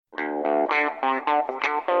Good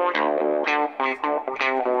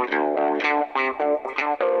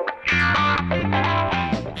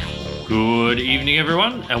evening,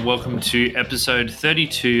 everyone, and welcome to episode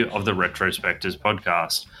 32 of the Retrospectors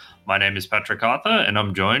podcast. My name is Patrick Arthur, and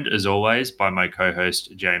I'm joined, as always, by my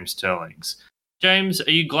co-host, James Turlings. James, are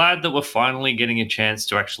you glad that we're finally getting a chance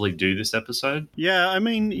to actually do this episode? Yeah, I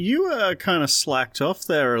mean, you were kind of slacked off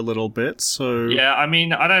there a little bit, so... Yeah, I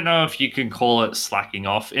mean, I don't know if you can call it slacking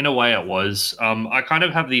off. In a way, it was. I kind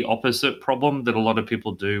of have the opposite problem that a lot of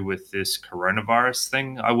people do with this coronavirus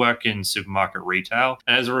thing. I work in supermarket retail,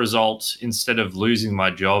 and as a result, instead of losing my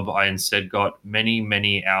job, I instead got many,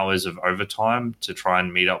 many hours of overtime to try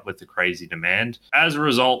and meet up with the crazy demand. As a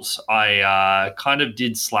result, I kind of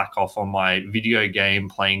did slack off on my video game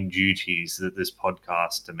playing duties that this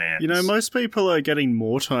podcast demands. You know, most people are getting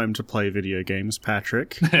more time to play video games,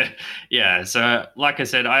 Patrick. Yeah, so like I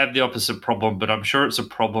said, I have the opposite problem, but I'm sure it's a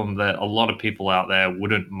problem that a lot of people out there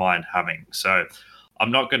wouldn't mind having. So I'm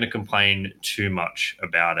not going to complain too much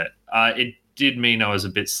about it. It did mean I was a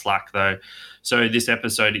bit slack, though. So this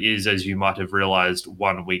episode is, as you might have realized,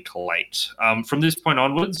 1 week late. From this point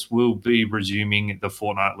onwards, we'll be resuming the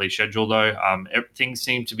fortnightly schedule, though. Things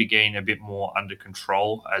seem to be getting a bit more under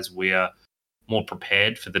control as we are more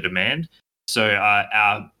prepared for the demand. So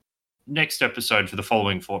our next episode for the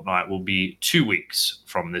following fortnight will be 2 weeks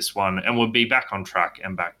from this one, and we'll be back on track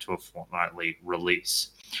and back to a fortnightly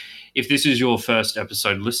release. If this is your first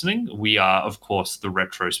episode listening, we are, of course, the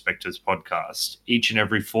Retrospectors podcast. Each and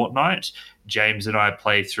every fortnight, James and I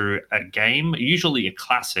play through a game, usually a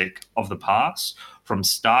classic of the past, from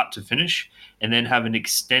start to finish, and then have an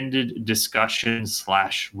extended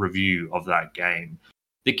discussion/review of that game.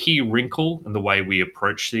 The key wrinkle in the way we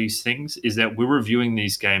approach these things is that we're reviewing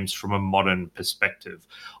these games from a modern perspective.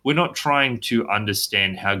 We're not trying to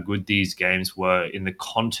understand how good these games were in the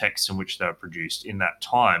context in which they were produced in that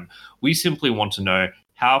time. We simply want to know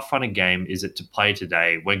how fun a game is it to play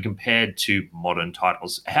today when compared to modern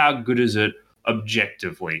titles. How good is it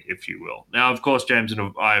objectively, if you will? Now, of course, James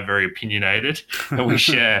and I are very opinionated, and we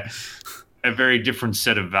share a very different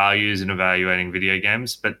set of values in evaluating video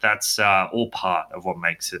games, but that's all part of what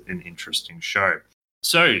makes it an interesting show.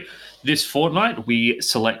 So this fortnight, we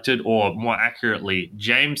selected, or more accurately,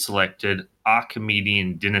 James selected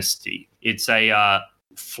Archimedean Dynasty. It's a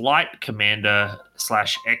flight commander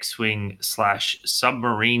 / X-Wing /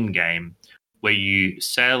 submarine game where you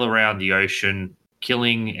sail around the ocean,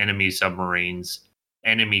 killing enemy submarines,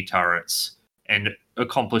 enemy turrets, and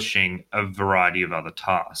accomplishing a variety of other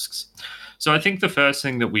tasks. So I think the first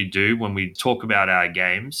thing that we do when we talk about our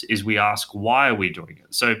games is we ask, why are we doing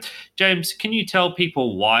it? So, James, can you tell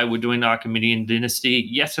people why we're doing Archimedean Dynasty?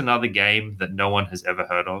 Yet another game that no one has ever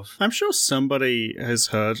heard of. I'm sure somebody has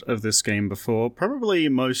heard of this game before, probably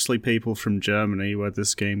mostly people from Germany, where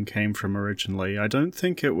this game came from originally. I don't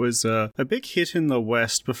think it was a big hit in the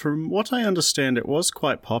West, but from what I understand, it was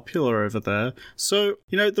quite popular over there. So,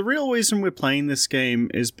 you know, the real reason we're playing this game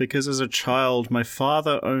is because as a child, my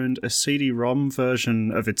father owned a CD-ROM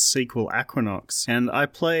version of its sequel, Aquanox, and I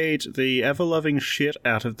played the ever-loving shit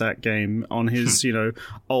out of that game on his,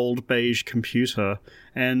 old beige computer.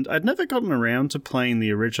 And I'd never gotten around to playing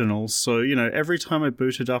the original, so, every time I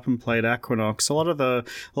booted up and played Aquanox, a lot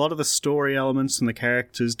of the story elements and the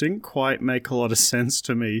characters didn't quite make a lot of sense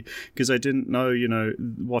to me, because I didn't know,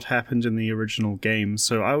 what happened in the original game.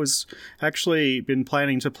 So I was actually been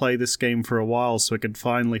planning to play this game for a while so I could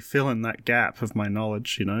finally fill in that gap of my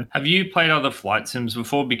knowledge, Have you played other flight sims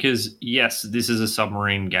before? Because, yes, this is a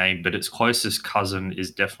submarine game, but its closest cousin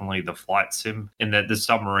is definitely the flight sim, in that the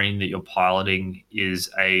submarine that you're piloting is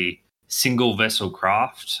a single vessel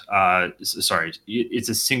craft. It's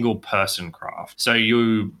a single person craft. So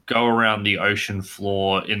you go around the ocean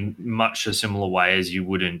floor in much a similar way as you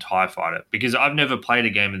would in TIE Fighter. Because I've never played a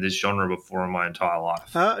game of this genre before in my entire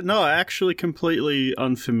life. No, actually completely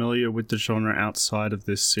unfamiliar with the genre outside of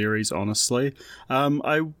this series, honestly.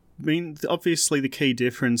 I mean, obviously the key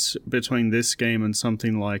difference between this game and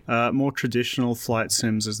something like more traditional flight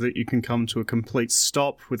sims is that you can come to a complete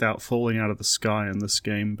stop without falling out of the sky in this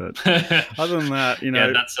game. But other than that,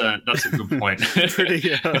 yeah, that's a good point.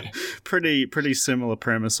 pretty similar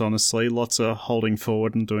premise, honestly. Lots of holding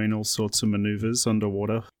forward and doing all sorts of maneuvers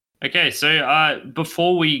underwater. Okay, so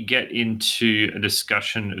before we get into a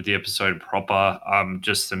discussion of the episode proper,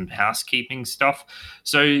 just some housekeeping stuff.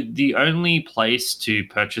 So the only place to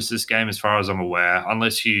purchase this game, as far as I'm aware,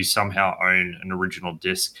 unless you somehow own an original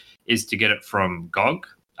disc, is to get it from GOG.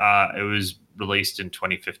 It was released in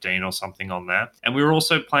 2015 or something on there. And we were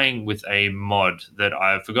also playing with a mod that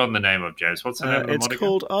I've forgotten the name of, James. What's the name of the mod again? It's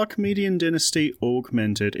called Archimedean Dynasty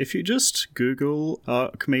Augmented. If you just Google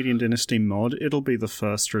Archimedean Dynasty mod, it'll be the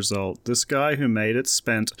first result. This guy who made it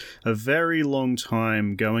spent a very long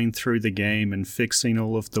time going through the game and fixing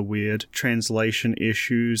all of the weird translation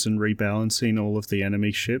issues and rebalancing all of the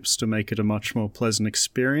enemy ships to make it a much more pleasant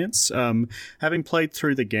experience. Having played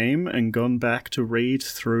through the game and gone back to read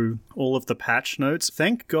through all of the patch notes,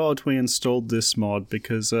 thank God we installed this mod,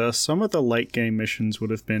 because some of the late game missions would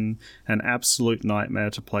have been an absolute nightmare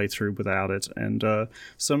to play through without it, and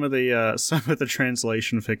some of the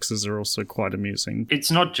translation fixes are also quite amusing.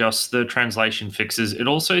 It's not just the translation fixes. It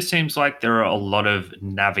also seems like there are a lot of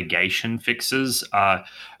navigation fixes.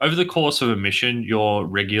 Over the course of a mission, you're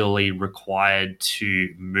regularly required to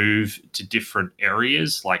move to different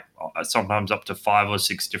areas, like sometimes up to 5 or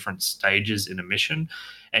 6 different stages in a mission.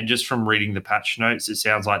 And just from reading the patch notes, it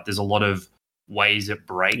sounds like there's a lot of ways it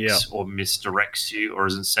breaks or misdirects you or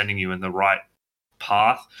isn't sending you in the right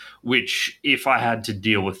path, which if I had to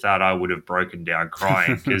deal with that, I would have broken down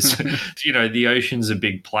crying, because the ocean's a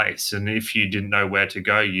big place, and if you didn't know where to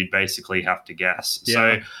go, you'd basically have to guess.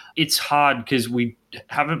 So it's hard because we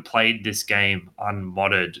haven't played this game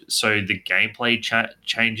unmodded, so the gameplay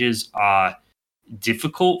changes are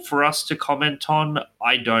difficult for us to comment on.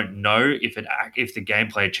 I don't know if the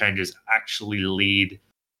gameplay changes actually lead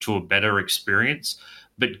to a better experience.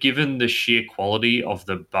 But given the sheer quality of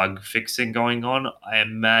the bug fixing going on, I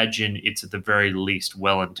imagine it's at the very least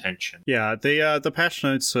well-intentioned. Yeah, the patch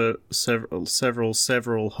notes are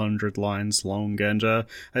several hundred lines long, and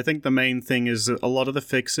I think the main thing is that a lot of the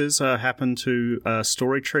fixes happen to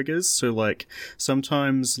story triggers. So, like,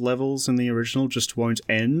 sometimes levels in the original just won't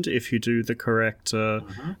end if you do the correct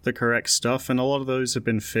stuff, and a lot of those have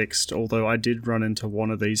been fixed. Although I did run into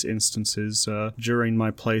one of these instances during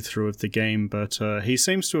my playthrough of the game, but he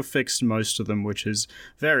seems to have fixed most of them, which is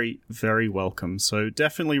very, very welcome. So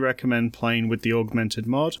definitely recommend playing with the augmented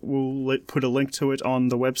mod. We'll put a link to it on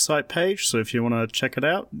the website page, so if you want to check it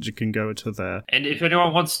out, you can go to there. And if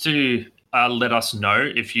anyone wants to let us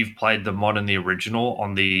know if you've played the mod and the original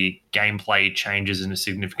on the gameplay changes in a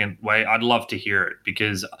significant way, I'd love to hear it,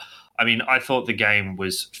 because I thought the game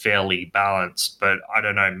was fairly balanced, but I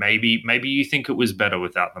don't know, maybe you think it was better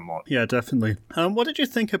without the mod. Yeah, definitely. What did you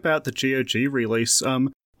think about the GOG release?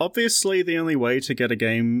 Obviously, the only way to get a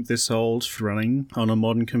game this old running on a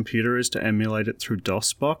modern computer is to emulate it through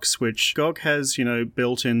DOSBox, which GOG has,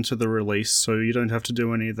 built into the release, so you don't have to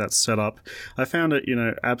do any of that setup. I found it,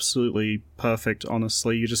 absolutely perfect,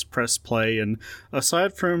 honestly. You just press play, and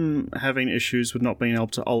aside from having issues with not being able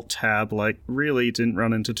to Alt-Tab, really didn't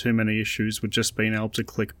run into too many issues with just being able to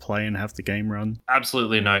click play and have the game run.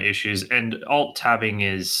 Absolutely no issues, and Alt-Tabbing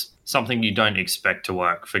is something you don't expect to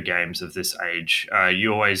work for games of this age.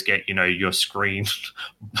 You always get, your screen,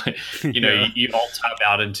 you Alt-Tab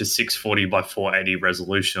out into 640 by 480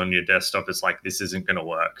 resolution on your desktop. It's like, this isn't going to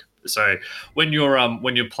work. So when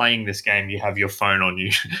you're playing this game, you have your phone on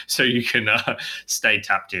you, so you can stay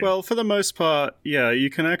tapped in. Well, for the most part, yeah, you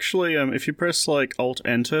can actually, if you press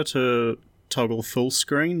Alt-Enter to toggle full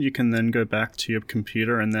screen, you can then go back to your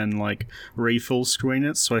computer and then re-full screen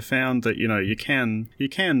it. So I found that you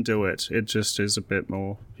can do it. It just is a bit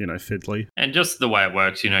more fiddly. And just the way it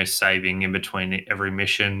works, saving in between every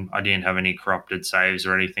mission, I didn't have any corrupted saves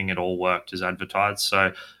or anything. It all worked as advertised.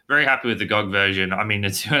 So very happy with the GOG version.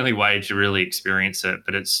 It's the only way to really experience it,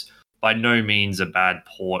 but it's by no means a bad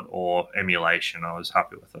port or emulation. I was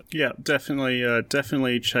happy with it. Yeah,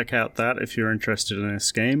 definitely check out that if you're interested in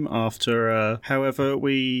this game after however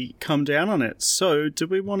we come down on it. So, do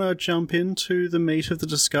we want to jump into the meat of the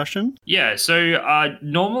discussion? Yeah, so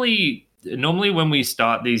normally when we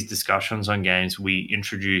start these discussions on games, we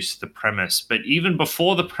introduce the premise. But even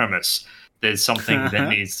before the premise, there's something that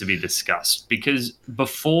needs to be discussed, because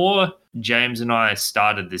before James and I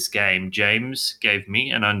started this game, James gave me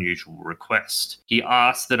an unusual request. He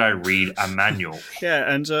asked that I read a manual.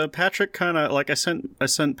 Yeah, and Patrick kind of I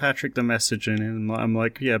sent Patrick the message and I'm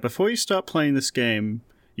like, yeah, before you start playing this game,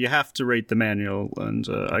 you have to read the manual. And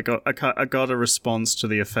I got a response to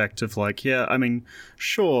the effect of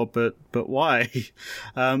sure, but why?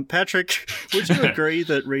 Patrick, would you agree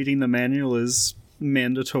that reading the manual is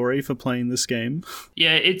mandatory for playing this game?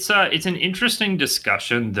 Yeah, it's an interesting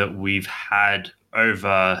discussion that we've had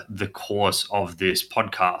over the course of this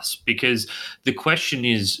podcast, because the question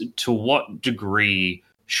is, to what degree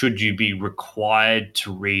should you be required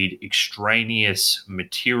to read extraneous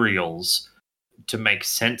materials to make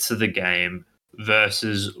sense of the game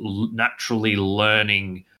versus naturally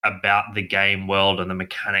learning about the game world and the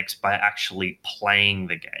mechanics by actually playing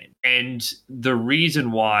the game. And the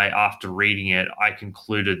reason why, after reading it, I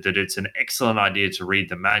concluded that it's an excellent idea to read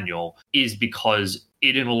the manual is because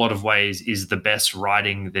it, in a lot of ways, is the best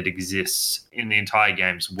writing that exists in the entire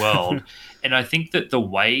game's world. And I think that the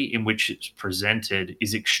way in which it's presented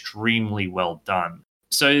is extremely well done.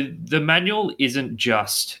 So the manual isn't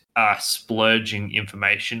just splurging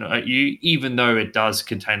information at you, even though it does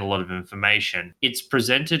contain a lot of information. It's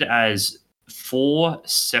presented as 4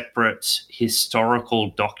 separate historical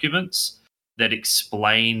documents that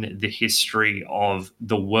explain the history of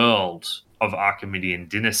the world of Archimedean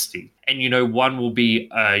dynasty. And, one will be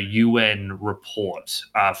a UN report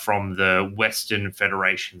from the Western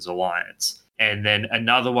Federation's alliance. And then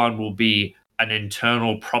another one will be an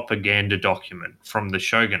internal propaganda document from the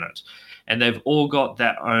shogunate. And they've all got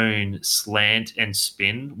their own slant and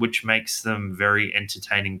spin, which makes them very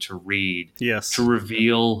entertaining to read. Yes. To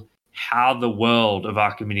reveal how the world of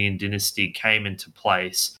Archimedean dynasty came into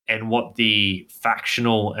place and what the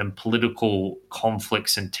factional and political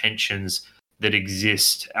conflicts and tensions that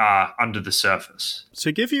exist under the surface.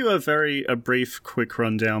 To give you a brief, quick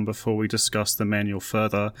rundown before we discuss the manual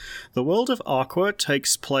further, the world of Aqua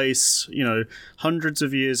takes place, hundreds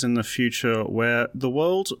of years in the future, where the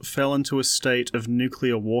world fell into a state of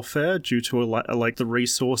nuclear warfare due to the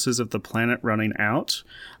resources of the planet running out,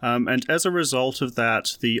 and as a result of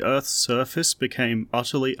that, the Earth's surface became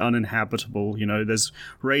utterly uninhabitable. There's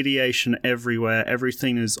radiation everywhere,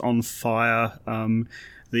 everything is on fire.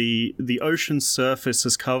 The ocean surface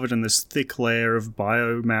is covered in this thick layer of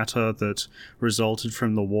biomatter that resulted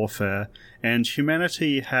from the warfare, and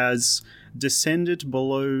humanity has descended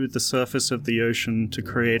below the surface of the ocean to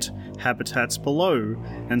create habitats below,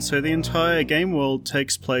 and so the entire game world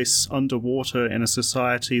takes place underwater in a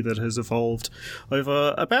society that has evolved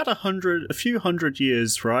over about a few hundred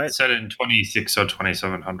years, right? Set in 26 or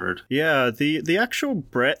 2700. Yeah, the actual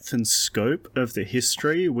breadth and scope of the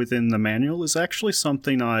history within the manual is actually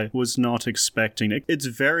something I was not expecting. It's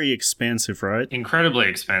very expansive, right? Incredibly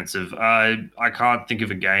expansive. I can't think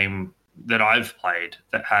of a game that I've played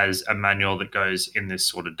that has a manual that goes in this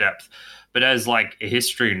sort of depth. But as a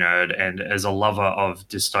history nerd and as a lover of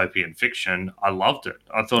dystopian fiction, I loved it.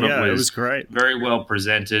 I thought it was great. Very well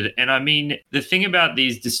presented. And I mean, the thing about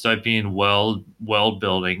these dystopian world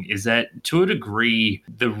building is that to a degree,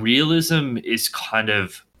 the realism is kind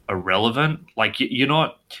of irrelevant. You're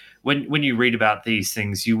not... When you read about these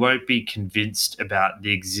things, you won't be convinced about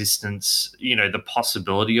the existence, the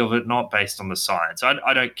possibility of it, not based on the science.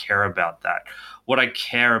 I don't care about that. What I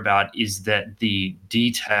care about is that the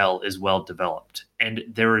detail is well developed. And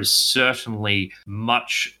there is certainly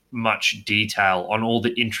much, much detail on all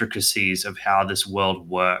the intricacies of how this world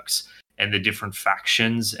works and the different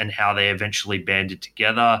factions and how they eventually banded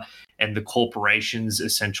together and the corporation's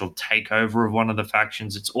essential takeover of one of the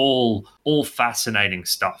factions. It's all fascinating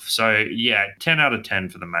stuff. So yeah, 10 out of 10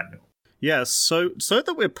 for the manual. Yes, so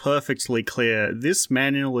that we're perfectly clear, this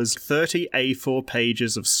manual is 30 A4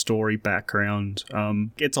 pages of story background.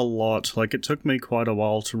 It's a lot. It took me quite a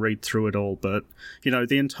while to read through it all, but,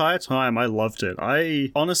 the entire time I loved it.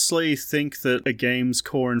 I honestly think that a game's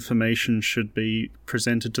core information should be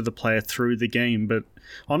presented to the player through the game, but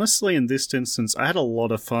honestly, in this instance, I had a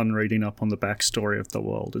lot of fun reading up on the backstory of the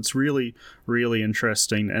world. It's really, really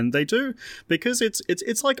interesting, and they do, because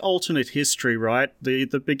it's like alternate history, right?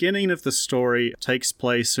 The beginning of the story takes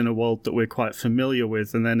place in a world that we're quite familiar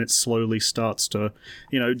with, and then it slowly starts to,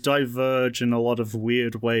 diverge in a lot of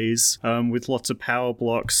weird ways, with lots of power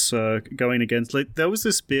blocks going against. There was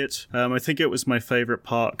this bit, I think it was my favorite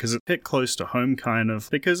part, because it hit close to home, kind of,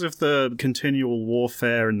 because of the continual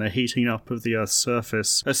warfare and the heating up of the Earth's surface.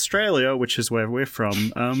 Australia, which is where we're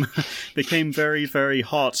from, became very, very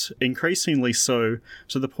hot, increasingly so,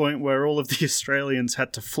 to the point where all of the Australians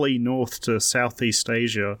had to flee north to Southeast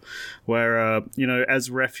Asia, where, as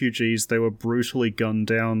refugees, they were brutally gunned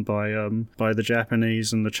down by the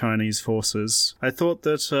Japanese and the Chinese forces. I thought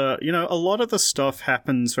that, a lot of the stuff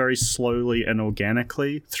happens very slowly and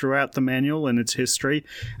organically throughout the manual and its history,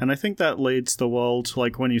 and I think that leads the world,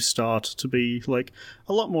 when you start, to be,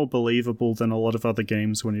 a lot more believable than a lot of other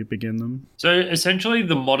games when you begin them. So essentially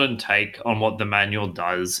the modern take on what the manual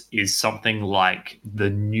does is something like the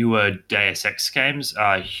newer Deus Ex games,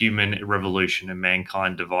 Human Revolution and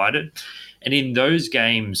Mankind Divided. And in those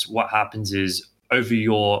games, what happens is over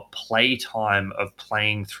your playtime of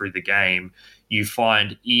playing through the game, you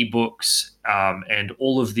find ebooks and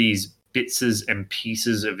all of these bits and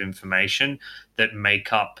pieces of information that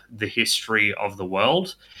make up the history of the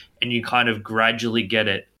world. And you kind of gradually get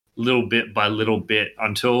it little bit by little bit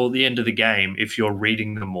until the end of the game. If you're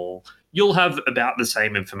reading them all, you'll have about the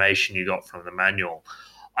same information you got from the manual.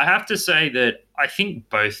 I have to say that I think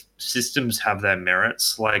both systems have their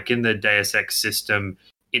merits. Like in the Deus Ex system,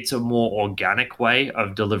 it's a more organic way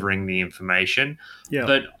of delivering the information. Yeah.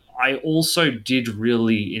 But I also did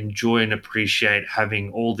really enjoy and appreciate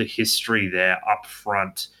having all the history there up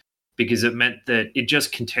front, because it meant that it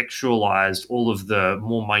just contextualized all of the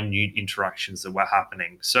more minute interactions that were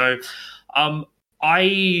happening. So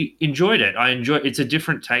I enjoyed it. It's a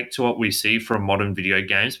different take to what we see from modern video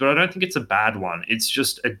games, but I don't think it's a bad one. It's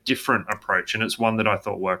just a different approach, and it's one that I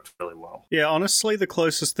thought worked really well. Yeah, honestly, the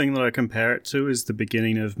closest thing that I compare it to is the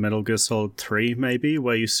beginning of Metal Gear Solid 3, maybe,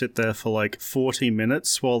 where you sit there for like 40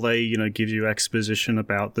 minutes while they, give you exposition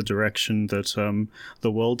about the direction that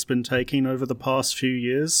the world's been taking over the past few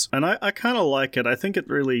years. And I kind of like it. I think it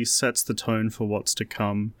really sets the tone for what's to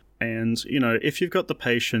come. And, if you've got the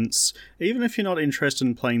patience, even if you're not interested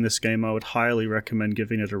in playing this game, I would highly recommend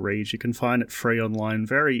giving it a read. You can find it free online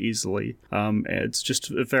very easily. It's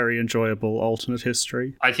just a very enjoyable alternate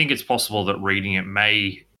history. I think it's possible that reading it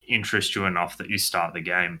may interest you enough that you start the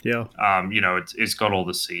game. Yeah. It's got all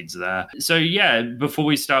the seeds there. So yeah, before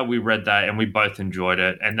we start, we read that and we both enjoyed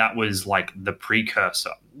it. And that was like the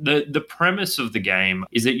precursor. The premise of the game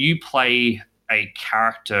is that you play a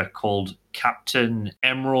character called Captain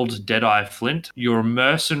Emerald Deadeye Flint. You're a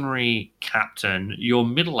mercenary captain. You're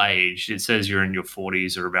middle-aged. It says you're in your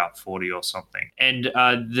 40s or about 40 or something. And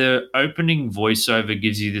the opening voiceover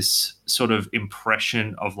gives you this sort of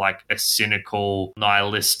impression of like a cynical,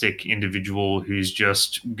 nihilistic individual who's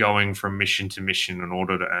just going from mission to mission in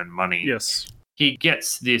order to earn money. Yes. He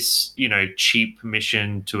gets this, cheap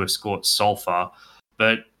mission to escort Sulfur,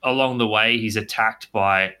 but along the way, he's attacked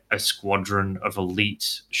by a squadron of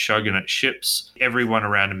elite Shogunate ships. Everyone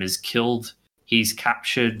around him is killed. He's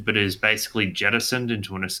captured, but is basically jettisoned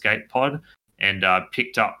into an escape pod and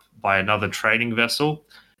picked up by another trading vessel.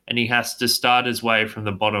 And he has to start his way from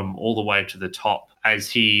the bottom all the way to the top as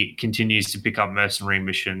he continues to pick up mercenary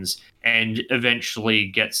missions and eventually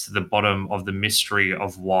gets to the bottom of the mystery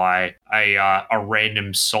of why a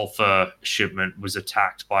random sulfur shipment was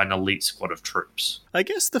attacked by an elite squad of troops. I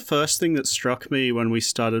guess the first thing that struck me when we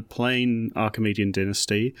started playing Archimedean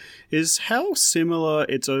Dynasty is how similar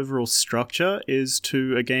its overall structure is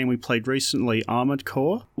to a game we played recently, Armored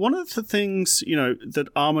Core. One of the things, that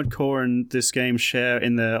Armored Core and this game share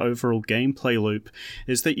in their overall gameplay loop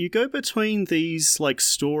is that you go between these like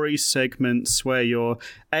story segments where you're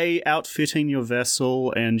outfitting your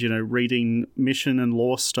vessel and reading mission and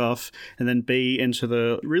lore stuff, and then B, into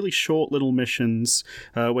the really short little missions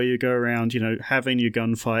where you go around having your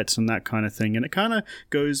gunfights and that kind of thing, and it kind of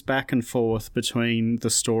goes back and forth between the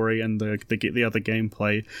story and the other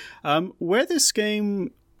gameplay. Where this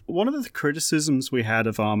game, one of the criticisms we had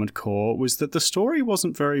of Armored Core was that the story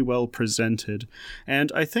wasn't very well presented,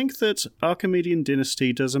 and I think that Archimedean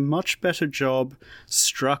Dynasty does a much better job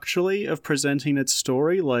structurally of presenting its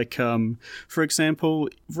story. Like, for example,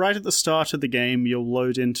 right at the start of the game, you'll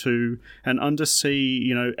load into an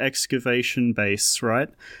undersea, excavation base, right?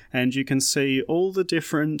 And you can see all the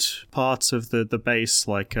different parts of the base,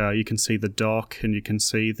 like you can see the dock and you can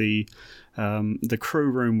see the crew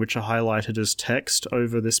room, which are highlighted as text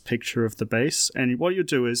over this picture of the base. And what you'll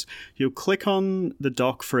do is you'll click on the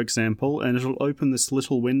dock, for example, and it'll open this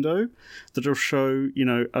little window that'll show,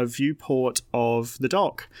 a viewport of the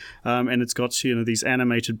dock. And it's got, these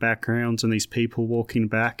animated backgrounds and these people walking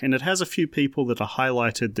back. And it has a few people that are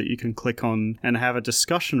highlighted that you can click on and have a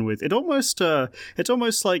discussion with. It's almost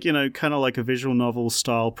like, kind of like a visual novel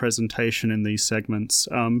style presentation in these segments.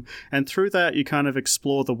 And through that, you kind of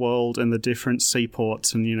explore the world and the different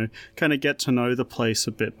seaports and, kind of get to know the place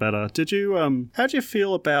a bit better. How do you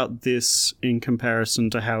feel about this in comparison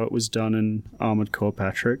to how it was done in Armored Core,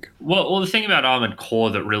 Patrick? Well, the thing about Armored Core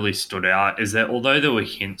that really stood out is that although there were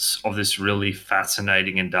hints of this really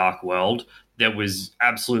fascinating and dark world, there was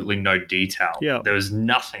absolutely no detail. Yeah. There was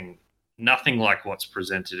nothing like what's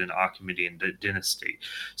presented in Archimedean Dynasty.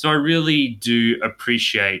 So I really do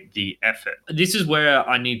appreciate the effort. This is where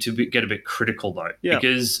I need to get a bit critical, though,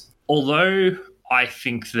 because although I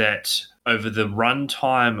think that over the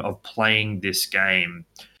runtime of playing this game,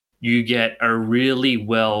 you get a really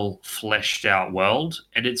well fleshed out world,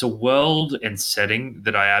 and it's a world and setting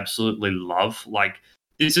that I absolutely love. Like,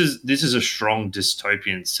 this is a strong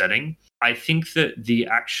dystopian setting. I think that the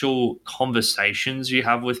actual conversations you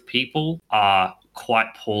have with people are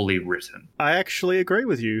quite poorly written. I actually agree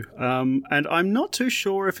with you. And I'm not too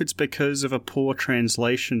sure if it's because of a poor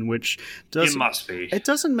translation, which doesn't... It must be. It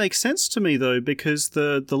doesn't make sense to me, though, because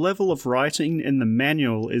the level of writing in the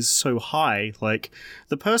manual is so high. Like,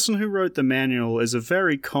 the person who wrote the manual is a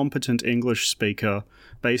very competent English speaker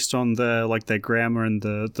based on their grammar and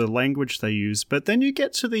the language they use. But then you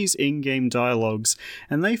get to these in-game dialogues,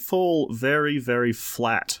 and they fall very, very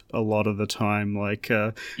flat a lot of the time.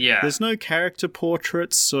 There's no character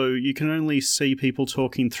portraits, so you can only see people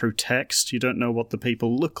talking through text. You don't know what the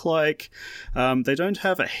people look like. They don't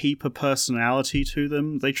have a heap of personality to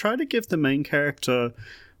them. They try to give the main character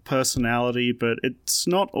personality, but it's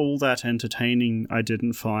not all that entertaining, I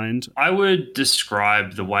didn't find. I would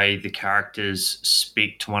describe the way the characters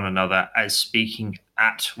speak to one another as speaking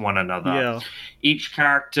at one another. Yeah. Each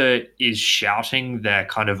character is shouting their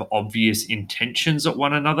kind of obvious intentions at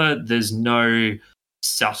one another. There's no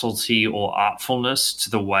subtlety or artfulness to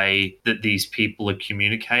the way that these people are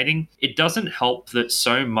communicating. It doesn't help that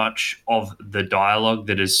so much of the dialogue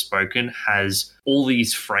that is spoken has all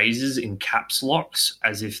these phrases in caps locks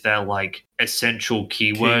as if they're like essential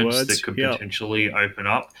keywords that could potentially open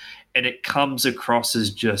up. And it comes across as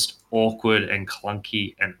just awkward and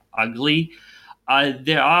clunky and ugly.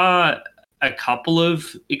 There are a couple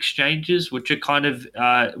of exchanges which are kind of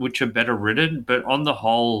which are better written, but on the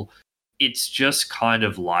whole, it's just kind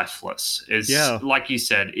of lifeless. Like you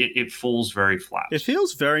said, it falls very flat. It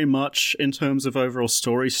feels very much, in terms of overall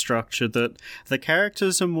story structure, that the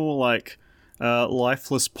characters are more like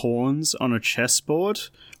lifeless pawns on a chessboard,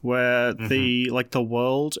 where the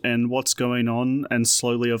world and what's going on and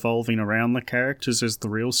slowly evolving around the characters is the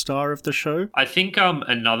real star of the show. I think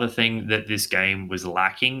another thing that this game was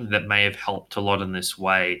lacking that may have helped a lot in this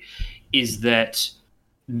way is that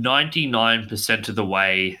 99% of the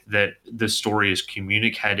way that the story is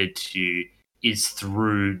communicated to you is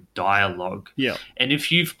through dialogue. Yeah. And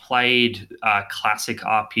if you've played classic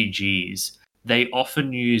RPGs, they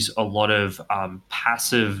often use a lot of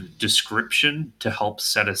passive description to help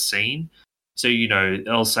set a scene. So,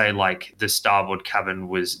 they'll say like the starboard cabin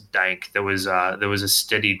was dank. There was a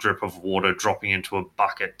steady drip of water dropping into a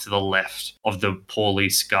bucket to the left of the poorly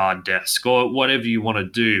scarred desk, or whatever you want to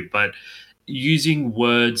do. But using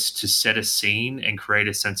words to set a scene and create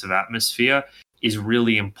a sense of atmosphere is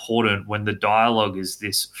really important when the dialogue is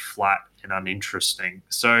this flat and uninteresting.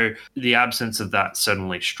 So the absence of that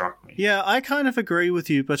certainly struck me. Yeah, I kind of agree with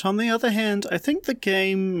you, but on the other hand, I think the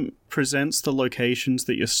game presents the locations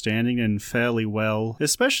that you're standing in fairly well,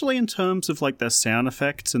 especially in terms of like their sound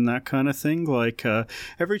effects and that kind of thing. Like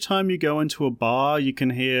every time you go into a bar, you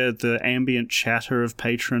can hear the ambient chatter of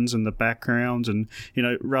patrons in the background and,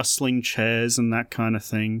 rustling chairs and that kind of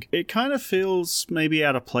thing. It kind of feels maybe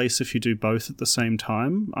out of place if you do both at the same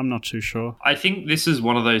time. I'm not too sure. I think this is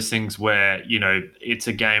one of those things where, it's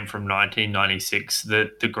a game from 1996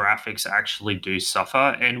 that the graphics actually do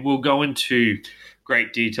suffer, and we'll go into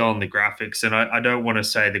great detail on the graphics, and I don't want to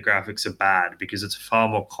say the graphics are bad because it's a far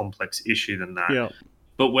more complex issue than that. Yeah.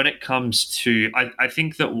 But when it comes to, I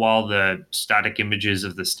think that while the static images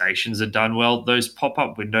of the stations are done well, those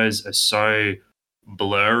pop-up windows are so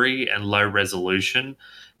blurry and low resolution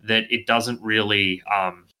that it doesn't really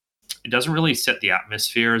set the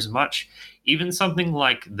atmosphere as much. Even something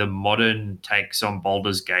like the modern takes on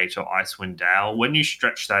Baldur's Gate or Icewind Dale, when you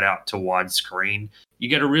stretch that out to widescreen, you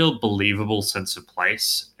get a real believable sense of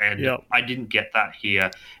place. And I didn't get that here.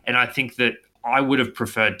 And I think that I would have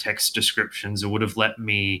preferred text descriptions. It would have let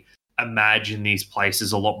me imagine these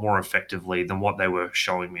places a lot more effectively than what they were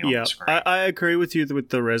showing me on the screen. I agree with you with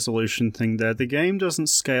the resolution thing there. The game doesn't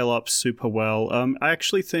scale up super well. I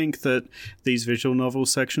actually think that these visual novel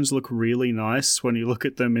sections look really nice when you look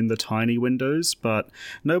at them in the tiny windows, but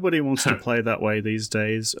nobody wants to play that way these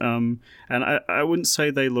days. And I wouldn't say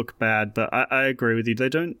they look bad, but I agree with you. They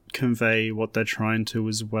don't convey what they're trying to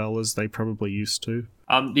as well as they probably used to.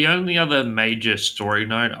 The only other major story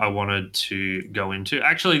note I wanted to go into,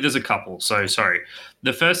 actually, there's a couple, so sorry.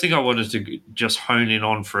 The first thing I wanted to just hone in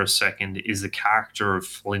on for a second is the character of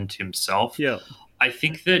Flint himself. Yeah. I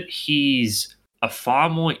think that he's a far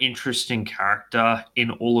more interesting character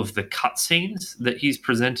in all of the cutscenes that he's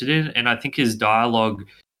presented in, and I think his dialogue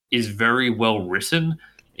is very well written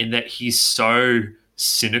in that he's so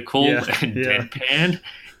cynical and deadpan.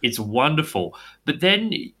 It's wonderful. But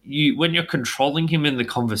then when you're controlling him in the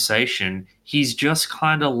conversation, he's just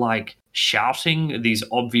kind of like shouting these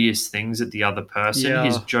obvious things at the other person. Yeah.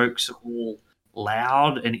 His jokes are all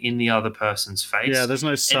loud and in the other person's Yeah, face. there's no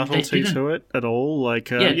And they subtlety didn't. to it at all. Like,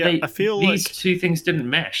 Yeah, I feel these like two things didn't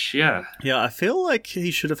mesh. Yeah. yeah, I feel like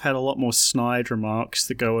he should have had a lot more snide remarks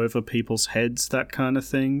that go over people's heads, that kind of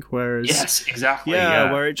thing. Whereas, Yes, exactly. yeah,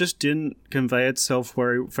 Yeah. where it just didn't convey itself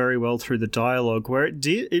very well through the dialogue. Where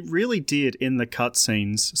it really did in the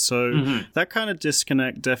cutscenes. So that kind of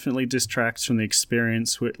disconnect definitely distracts from the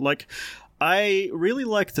experience. With like, I really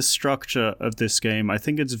like the structure of this game. I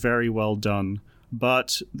think it's very well done.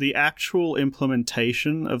 But the actual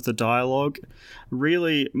implementation of the dialogue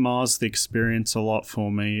really mars the experience a lot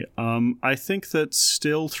for me. I think that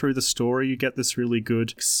still through the story, you get this really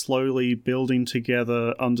good, slowly building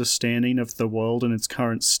together understanding of the world in its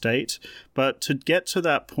current state. But to get to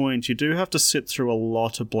that point, you do have to sit through a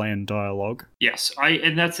lot of bland dialogue. Yes,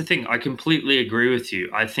 and that's the thing. I completely agree with you.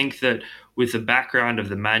 I think that with the background of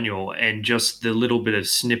the manual and just the little bit of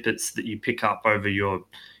snippets that you pick up over your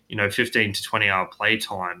 15 to 20 hour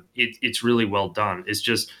playtime, it's really well done. It's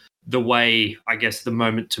just the way, I guess, the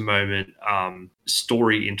moment to moment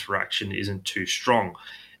story interaction isn't too strong.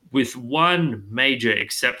 With one major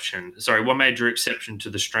exception to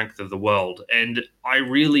the strength of the world. And I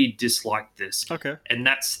really dislike this. Okay. And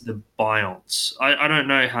that's the Bionts. I don't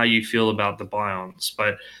know how you feel about the Bionts,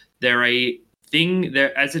 but they're a thing,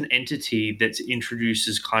 they're as an entity that's introduced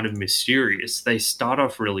as kind of mysterious. They start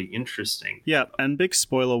off really interesting. Yeah, and big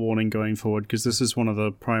spoiler warning going forward, because this is one of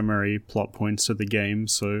the primary plot points of the game,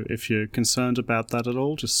 so if you're concerned about that at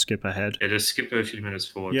all, just skip ahead. Yeah, just skip a few minutes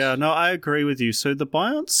forward. Yeah, no, I agree with you. So the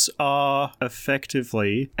Bionts are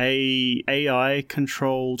effectively a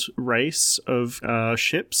AI-controlled race of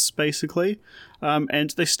ships, basically. And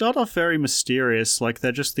they start off very mysterious, like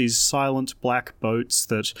they're just these silent black boats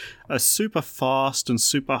that are super fast and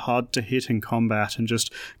super hard to hit in combat and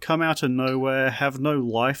just come out of nowhere, have no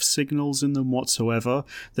life signals in them whatsoever.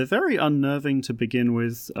 They're very unnerving to begin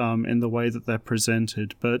with in the way that they're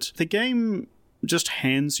presented, but the game just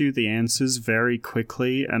hands you the answers very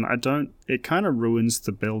quickly, and it kind of ruins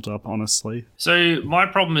the build-up, honestly. So my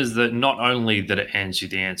problem is that not only that it hands you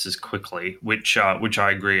the answers quickly, which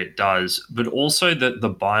I agree it does, but also that the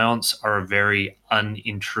Bionts are a very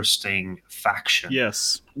uninteresting faction.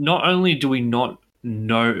 Yes. Not only do we not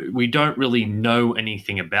know, we don't really know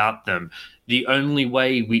anything about them. The only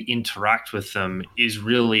way we interact with them is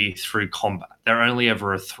really through combat. They're only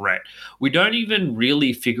ever a threat. We don't even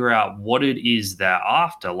really figure out what it is they're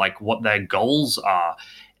after, like what their goals are.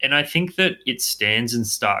 And I think that it stands in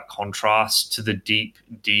stark contrast to the deep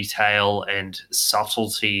detail and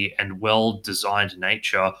subtlety and well-designed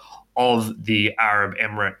nature of the Arab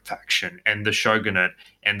Emirate faction and the Shogunate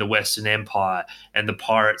and the Western Empire and the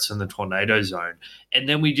pirates in the Tornado Zone. And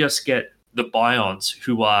then we just get the Bionts,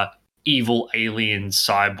 who are evil alien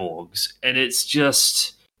cyborgs. And it's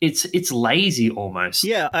just... It's lazy almost.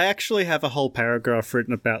 Yeah, I actually have a whole paragraph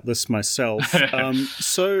written about this myself.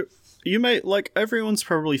 So you may, like, everyone's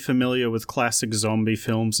probably familiar with classic zombie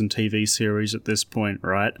films and TV series at this point,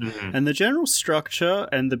 right? Mm-hmm. And the general structure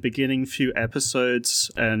and the beginning few episodes,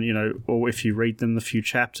 and, or if you read them, the few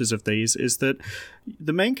chapters of these, is that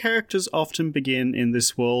the main characters often begin in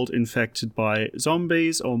this world infected by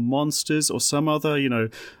zombies or monsters or some other,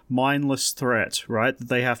 mindless threat, right, that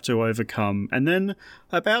they have to overcome. And then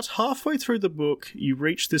about halfway through the book, you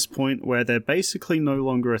reach this point where they're basically no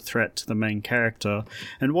longer a threat to the main character.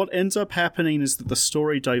 And what ends up happening is that the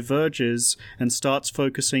story diverges and starts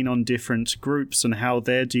focusing on different groups and how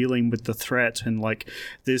they're dealing with the threat and, like,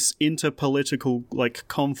 this interpolitical, like,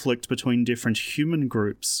 conflict between different human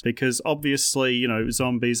groups. Because obviously,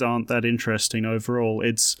 zombies aren't that interesting overall.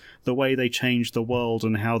 It's the way they change the world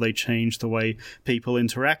and how they change the way people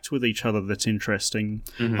interact with each other that's interesting.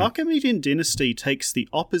 Mm-hmm. Archimedean Dynasty takes the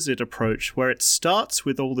opposite approach, where it starts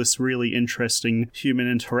with all this really interesting human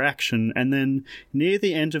interaction, and then near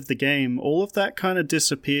the end of the game, all of that kind of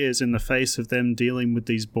disappears in the face of them dealing with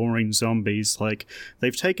these boring zombies. Like,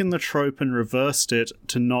 they've taken the trope and reversed it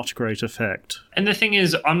to not great effect. And the thing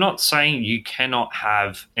is, I'm not saying you cannot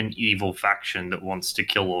have an evil faction that wants to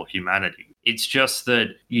kill all humanity. It's just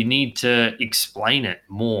that you need to explain it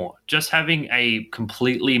more. Just having a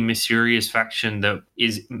completely mysterious faction that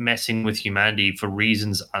is messing with humanity for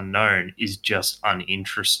reasons unknown is just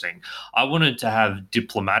uninteresting. I wanted to have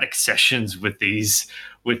diplomatic sessions with this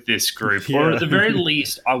group, Yeah. or at the very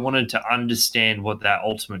least, I wanted to understand what their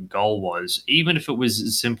ultimate goal was, even if it was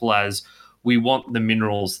as simple as, we want the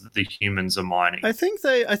minerals that the humans are mining. I think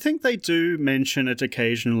they do mention it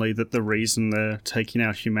occasionally that the reason they're taking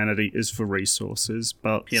out humanity is for resources,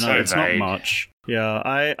 but it's vague. not much. Yeah,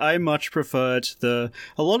 I much preferred a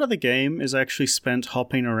lot of the game is actually spent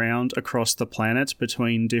hopping around across the planet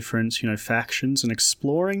between different, factions and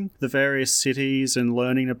exploring the various cities and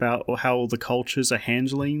learning about how all the cultures are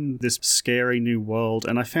handling this scary new world,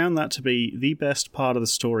 and I found that to be the best part of the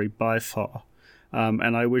story by far.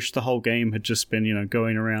 And I wish the whole game had just been,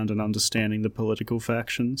 going around and understanding the political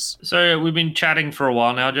factions. So we've been chatting for a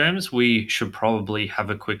while now, James. We should probably have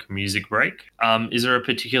a quick music break. Is there a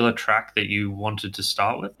particular track that you wanted to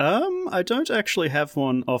start with? I don't actually have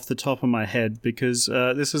one off the top of my head because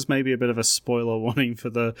this is maybe a bit of a spoiler warning for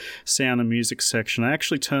the sound and music section. I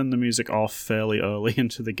actually turned the music off fairly early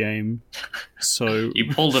into the game. So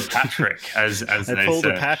you pulled a Patrick, as I they pulled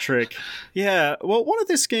say. a Patrick. Yeah, well, one of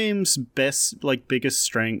this game's biggest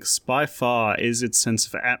strengths by far is its sense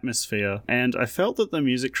of atmosphere, and I felt that the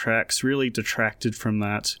music tracks really detracted from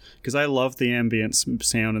that because I love the ambient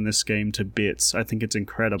sound in this game to bits. I think it's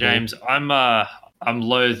incredible. James, I'm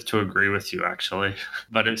loath to agree with you, actually,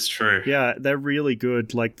 but it's true. Yeah, they're really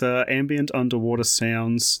good. Like, the ambient underwater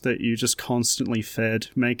sounds that you just constantly fed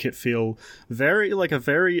make it feel a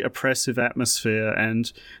very oppressive atmosphere,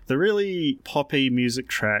 and the really poppy music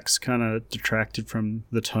tracks kind of detracted from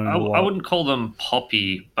the tone a lot. I wouldn't call them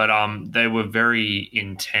poppy, but they were very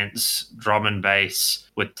intense drum and bass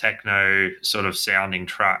with techno sort of sounding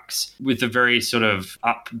tracks with a very sort of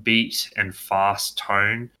upbeat and fast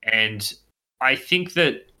tone, and I think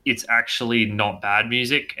that it's actually not bad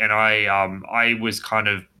music, and I was kind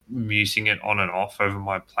of musing it on and off over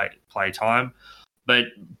my playtime. But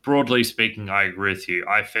broadly speaking, I agree with you.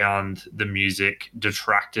 I found the music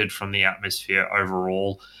detracted from the atmosphere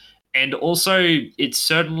overall. And also, it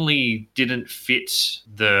certainly didn't fit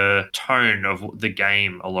the tone of the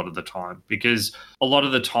game a lot of the time, because a lot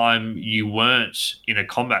of the time you weren't in a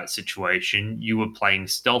combat situation, you were playing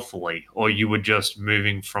stealthily, or you were just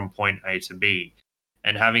moving from point A to B.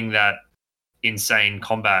 And having that insane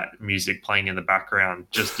combat music playing in the background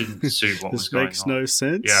just didn't suit what was going on. This makes no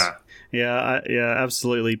sense. Yeah. Yeah,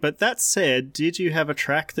 absolutely. But that said, did you have a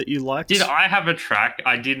track that you liked? Did I have a track?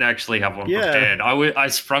 I didn't actually have one prepared. I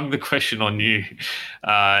sprung the question on you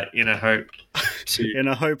in a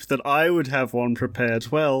hope that I would have one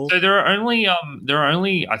prepared. Well, so there are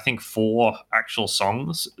only I think 4 actual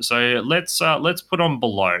songs. So let's put on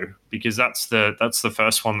Below, because that's the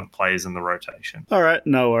first one that plays in the rotation. All right,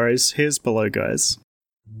 no worries. Here's Below, guys.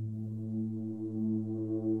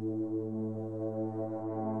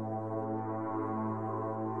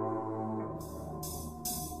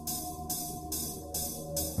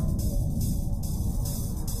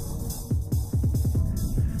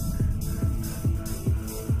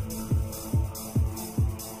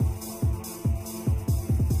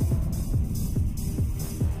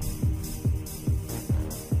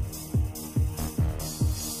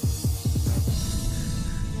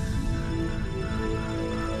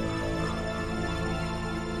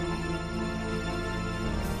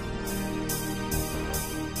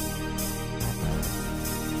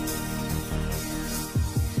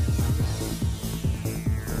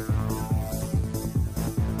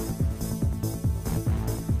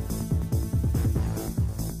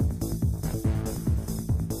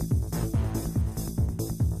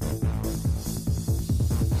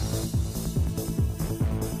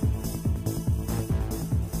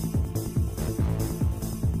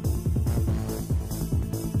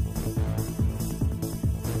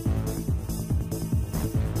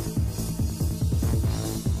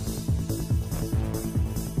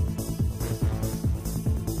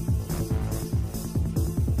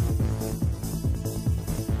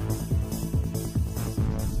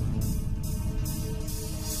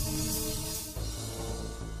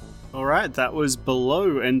 Alright, that was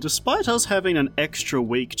Below, and despite us having an extra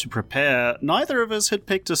week to prepare, neither of us had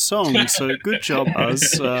picked a song, so good job,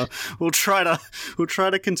 us. We'll try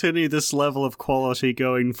to continue this level of quality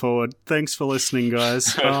going forward. Thanks for listening,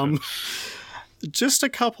 guys. Just a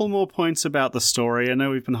couple more points about the story. I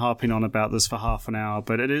know we've been harping on about this for half an hour,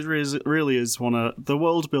 but it really is the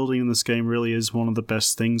world building in this game really is one of the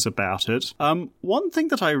best things about it. One thing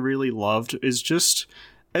that I really loved is just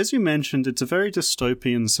as you mentioned, it's a very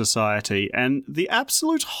dystopian society, and the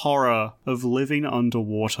absolute horror of living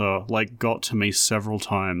underwater, like, got to me several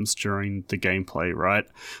times during the gameplay, right?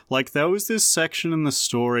 Like, there was this section in the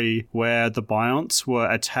story where the Bionts were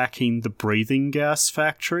attacking the breathing gas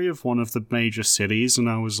factory of one of the major cities, and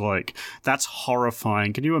I was like, that's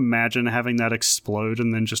horrifying. Can you imagine having that explode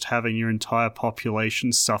and then just having your entire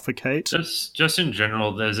population suffocate? Just in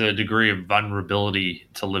general, there's a degree of vulnerability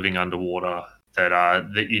to living underwater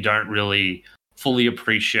that you don't really fully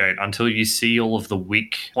appreciate until you see all of the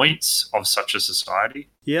weak points of such a society.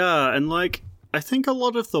 Yeah, and like, I think a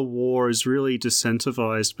lot of the war is really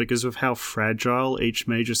decentralized because of how fragile each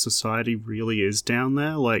major society really is down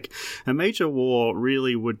there. Like, a major war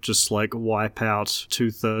really would just, like, wipe out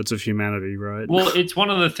 2/3 of humanity, right? Well, it's one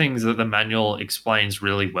of the things that the manual explains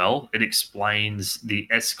really well. It explains the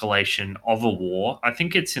escalation of a war. I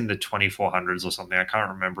think it's in the 2400s or something. I can't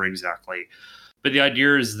remember exactly. But the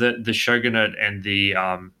idea is that the shogunate and the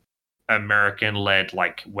American-led,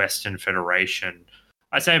 like, Western Federation,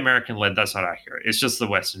 I say American-led, that's not accurate. It's just the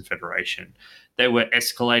Western Federation. They were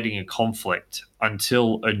escalating a conflict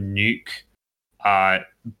until a nuke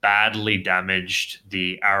badly damaged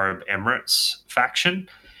the Arab Emirates faction.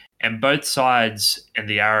 And both sides and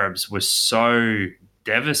the Arabs were so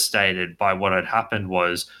devastated by what had happened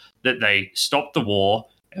was that they stopped the war,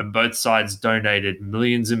 and both sides donated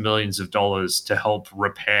millions and millions of dollars to help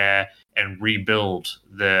repair and rebuild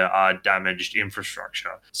the damaged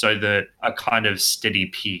infrastructure so that a kind of steady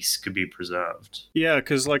peace could be preserved. Yeah,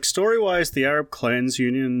 because, like, story-wise, the Arab Clans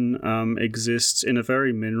Union exists in a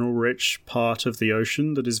very mineral-rich part of the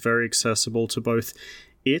ocean that is very accessible to both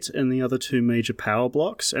it and the other two major power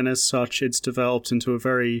blocks, and as such, it's developed into a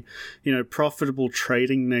very, profitable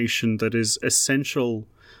trading nation that is essential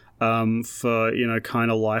for,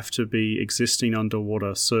 kind of life to be existing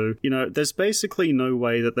underwater. So, there's basically no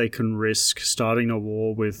way that they can risk starting a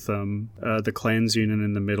war with the Clans Union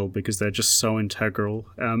in the middle because they're just so integral.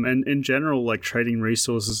 And in general, like, trading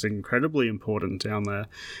resources is incredibly important down there.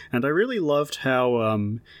 And I really loved how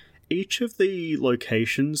each of the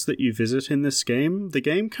locations that you visit in this game, the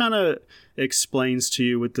game kind of explains to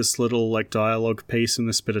you with this little, like, dialogue piece and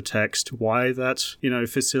this bit of text why that,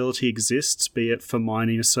 facility exists, be it for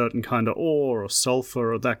mining a certain kind of ore or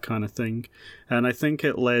sulfur or that kind of thing. And I think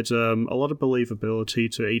it led a lot of believability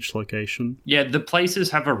to each location. Yeah, the places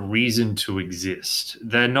have a reason to exist.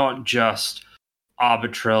 They're not just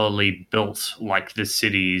arbitrarily built like the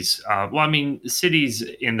cities. Cities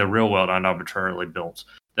in the real world aren't arbitrarily built.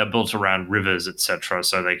 They're built around rivers, etc.,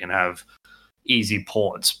 so they can have easy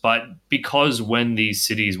ports. But because when these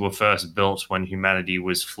cities were first built, when humanity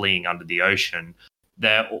was fleeing under the ocean,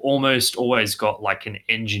 they almost always got, like, an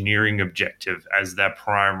engineering objective as their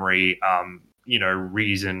primary,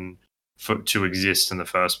 reason to exist in the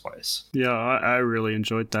first place. Yeah, I really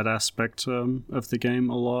enjoyed that aspect of the game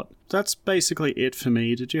a lot. That's basically it for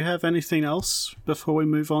me. Did you have anything else before we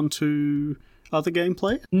move on to other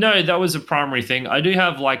gameplay? No, that was a primary thing. I do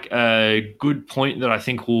have, like, a good point that I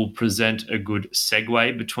think will present a good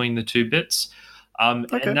segue between the two bits.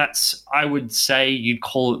 Okay. And that's, I would say you'd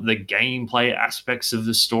call it the gameplay aspects of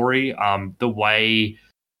the story. The way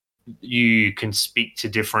you can speak to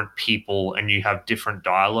different people and you have different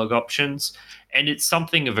dialogue options. And it's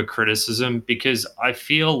something of a criticism because I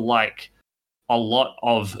feel like a lot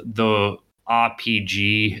of the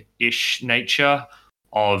RPG-ish nature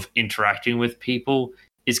of interacting with people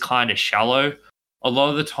is kind of shallow. A lot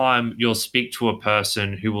of the time you'll speak to a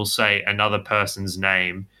person who will say another person's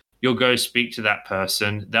name. You'll go speak to that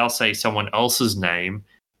person. They'll say someone else's name.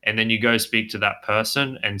 And then you go speak to that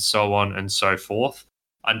person and so on and so forth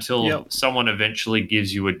until someone eventually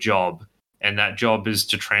gives you a job. And that job is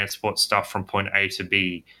to transport stuff from point A to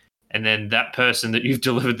B. And then that person that you've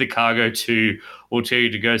delivered the cargo to will tell you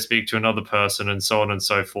to go speak to another person and so on and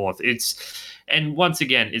so forth. And once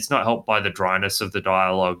again, it's not helped by the dryness of the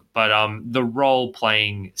dialogue, but the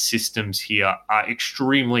role-playing systems here are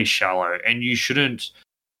extremely shallow, and you shouldn't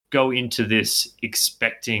go into this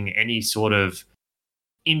expecting any sort of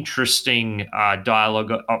interesting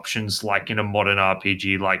dialogue options like in a modern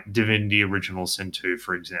RPG like Divinity Original Sin 2,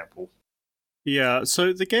 for example. Yeah,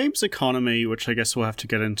 so the game's economy, which I guess we'll have to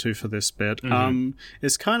get into for this bit,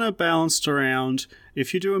 is kind of balanced around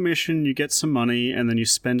if you do a mission, you get some money and then you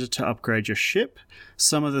spend it to upgrade your ship.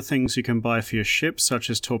 Some of the things you can buy for your ship, such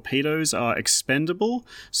as torpedoes, are expendable,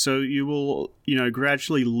 so you will,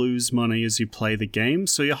 gradually lose money as you play the game.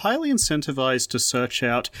 So you're highly incentivized to search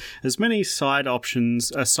out as many side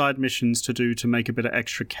missions to do to make a bit of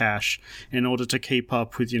extra cash in order to keep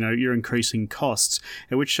up with, your increasing costs,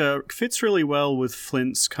 which fits really well with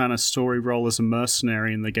Flint's kind of story role as a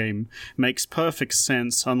mercenary in the game. Makes perfect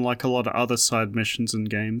sense, unlike a lot of other side missions in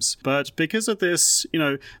games. But because of this,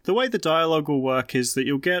 the way the dialogue will work is that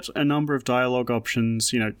you'll get a number of dialogue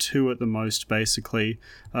options, 2 at the most, basically,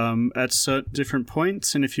 at certain different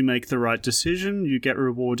points, and if you make the right decision, you get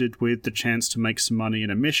rewarded with the chance to make some money in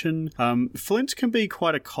a mission. Flint can be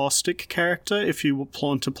quite a caustic character if you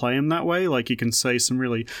want to play him that way. Like, you can say some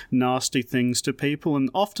really nasty things to people, and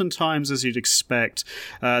oftentimes, as you'd expect,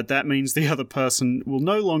 that means the other person will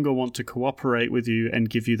no longer want to cooperate with you and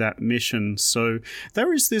give you that mission. So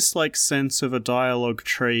there is this sense of a dialogue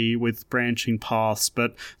tree with branching paths,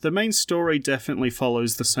 but the main story definitely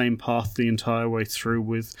follows the same path the entire way through,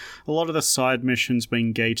 with a lot of the side missions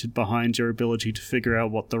being gated behind your ability to figure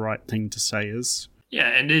out what the right thing to say is. Yeah,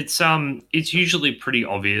 and it's usually pretty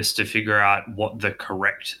obvious to figure out what the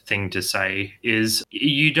correct thing to say is.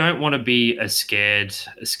 You don't want to be a scared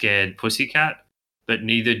pussycat, but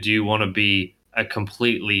neither do you want to be a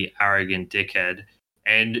completely arrogant dickhead.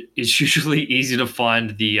 And it's usually easy to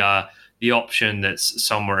find the option that's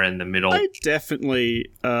somewhere in the middle. I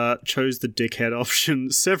definitely chose the dickhead option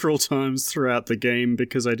several times throughout the game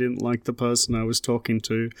because I didn't like the person I was talking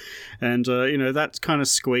to. And, that kind of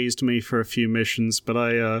squeezed me for a few missions, but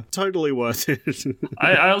totally worth it.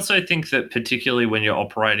 I also think that particularly when you're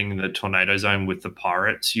operating in the tornado zone with the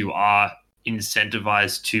pirates, you are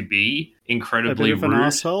incentivized to be incredibly rude, an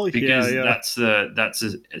asshole. Because that's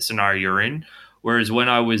the scenario you're in. Whereas when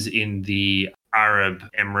I was in the Arab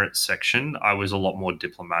Emirates section, I was a lot more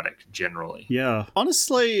diplomatic generally. Yeah.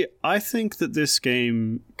 Honestly, I think that this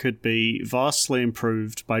game could be vastly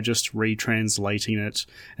improved by just retranslating it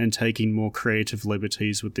and taking more creative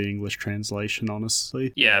liberties with the English translation,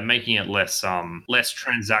 honestly. Yeah, making it less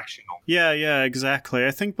transactional. Yeah, exactly.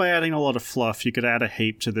 I think by adding a lot of fluff, you could add a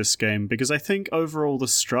heap to this game, because I think overall the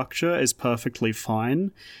structure is perfectly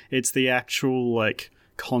fine. It's the actual,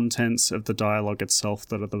 contents of the dialogue itself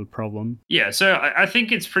that are the problem. Yeah, so I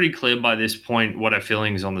think it's pretty clear by this point what our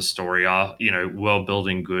feelings on the story are. World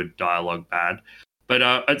building good, dialogue bad. But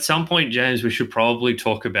at some point, James, we should probably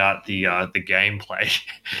talk about the gameplay.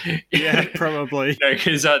 Yeah, probably.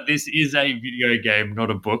 Because this is a video game,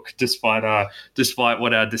 not a book, despite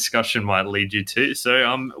what our discussion might lead you to.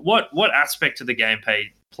 So, what aspect of the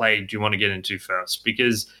gameplay do you want to get into first?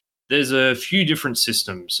 Because there's a few different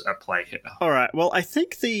systems at play here. All right. Well, I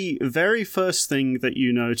think the very first thing that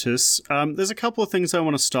you notice, there's a couple of things I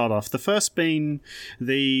want to start off. The first being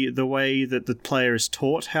the way that the player is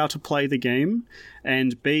taught how to play the game,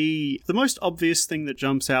 and B, the most obvious thing that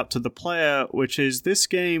jumps out to the player, which is this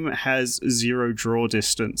game has 0 draw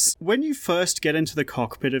distance. When you first get into the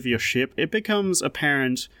cockpit of your ship, it becomes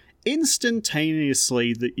apparent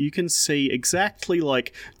instantaneously that you can see exactly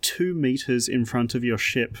 2 meters in front of your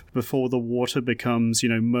ship before the water becomes,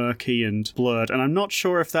 murky and blurred. And I'm not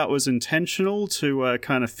sure if that was intentional to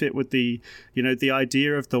kind of fit with the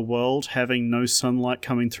idea of the world having no sunlight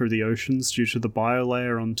coming through the oceans due to the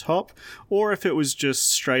biolayer on top, or if it was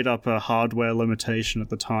just straight up a hardware limitation at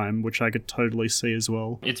the time, which I could totally see as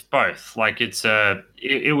well. It's both.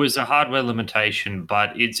 It was a hardware limitation,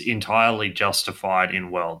 but it's entirely justified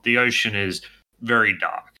in world. The ocean is very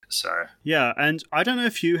dark, so... Yeah, and I don't know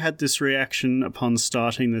if you had this reaction upon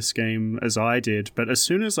starting this game as I did, but as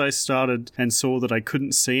soon as I started and saw that I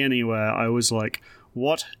couldn't see anywhere, I was like,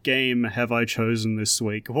 what game have I chosen this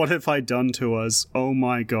week? What have I done to us? Oh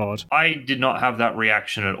my god. I did not have that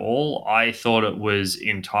reaction at all. I thought it was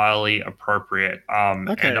entirely appropriate.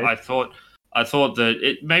 Okay. And I thought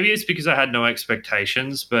that maybe it's because I had no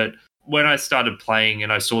expectations, but when I started playing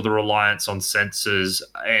and I saw the reliance on sensors,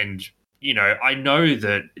 and I know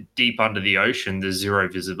that deep under the ocean there's 0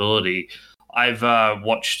 visibility. I've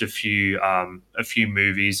watched a few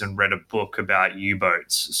movies and read a book about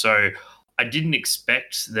U-boats, so I didn't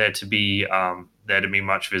expect there to be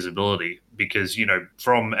much visibility, because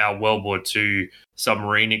from our World War II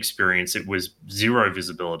submarine experience, it was 0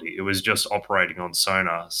 visibility. It was just operating on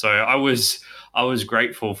sonar. So I was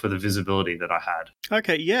grateful for the visibility that I had.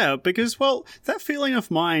 Okay, yeah, because, well, that feeling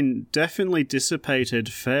of mine definitely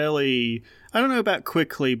dissipated fairly, I don't know about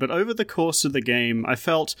quickly, but over the course of the game, I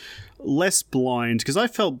felt less blind, because I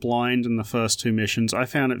felt blind in the first two missions. I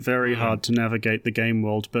found it very hard to navigate the game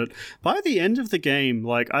world, but by the end of the game,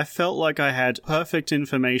 like, I felt like I had perfect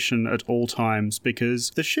information at all times,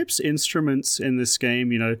 because the ship's instruments in this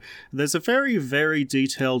game, you know, there's a very, very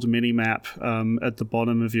detailed mini-map at the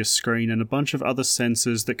bottom of your screen and a bunch of other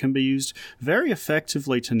sensors that can be used very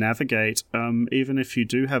effectively to navigate, even if you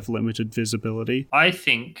do have limited visibility. I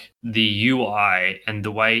think the UI and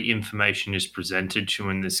the way information is presented to you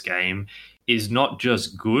in this game is not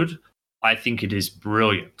just good, I think it is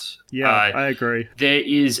brilliant. Yeah, I agree. There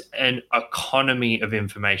is an economy of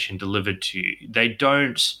information delivered to you. They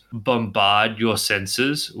don't bombard your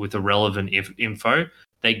senses with irrelevant info.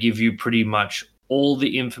 They give you pretty much all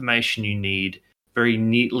the information you need, very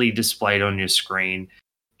neatly displayed on your screen.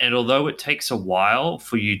 And although it takes a while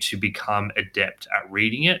for you to become adept at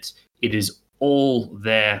reading it, it is all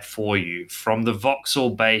there for you, from the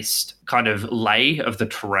voxel-based kind of lay of the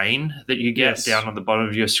terrain that you get down on the bottom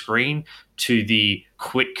of your screen, to the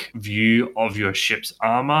quick view of your ship's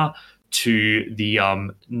armor, to the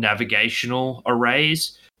navigational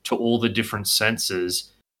arrays, to all the different sensors.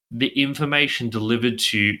 The information delivered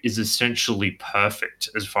to you is essentially perfect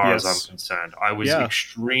as far as I'm concerned. I was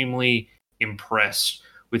extremely impressed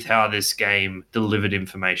with how this game delivered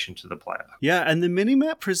information to the player. Yeah, and the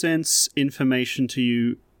minimap presents information to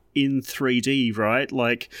you in 3D, right?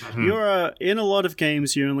 Like, you're in a lot of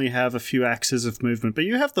games, you only have a few axes of movement, but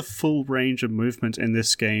you have the full range of movement in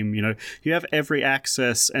this game. You know, you have every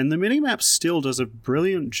axis, and the minimap still does a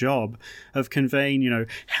brilliant job of conveying, you know,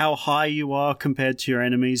 how high you are compared to your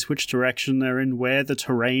enemies, which direction they're in, where the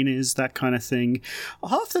terrain is, that kind of thing.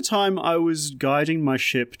 Half the time, I was guiding my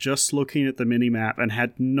ship just looking at the minimap and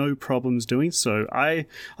had no problems doing so. I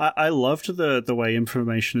loved the way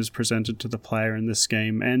information is presented to the player in this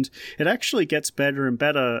game, and it actually gets better and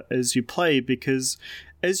better as you play, because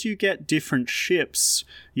as you get different ships,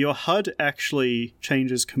 your HUD actually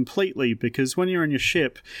changes completely, because when you're in your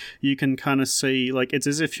ship, you can kind of see, like, it's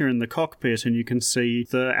as if you're in the cockpit and you can see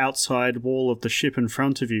the outside wall of the ship in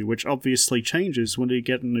front of you, which obviously changes when you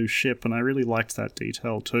get a new ship, and I really liked that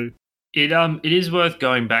detail too. It is worth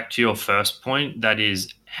going back to your first point, that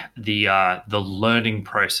is the learning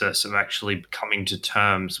process of actually coming to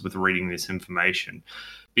terms with reading this information.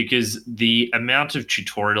 Because the amount of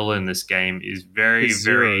tutorial in this game is very,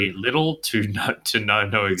 very little to no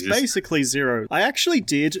existence. It's basically zero. I actually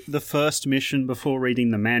did the first mission before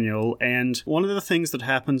reading the manual, and one of the things that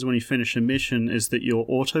happens when you finish a mission is that your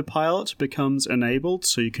autopilot becomes enabled,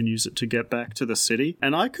 so you can use it to get back to the city.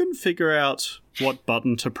 And I couldn't figure out what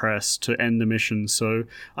button to press to end the mission, so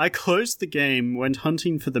I closed the game, went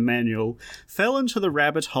hunting for the manual, fell into the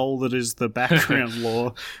rabbit hole that is the background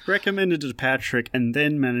lore, recommended it to Patrick, and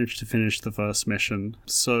then managed to finish the first mission.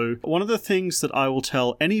 So one of the things that I will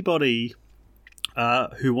tell anybody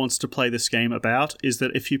who wants to play this game about is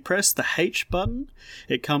that if you press the H button,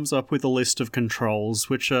 it comes up with a list of controls,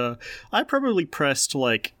 which I probably pressed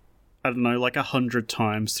like 100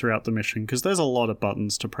 times throughout the mission, because there's a lot of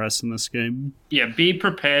buttons to press in this game. Yeah, be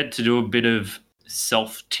prepared to do a bit of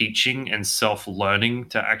self-teaching and self-learning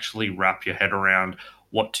to actually wrap your head around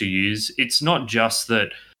what to use. It's not just that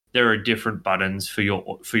there are different buttons for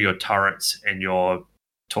your turrets and your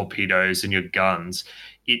torpedoes and your guns.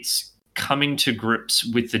 It's coming to grips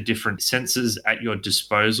with the different sensors at your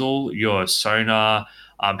disposal, your sonar,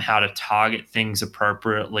 how to target things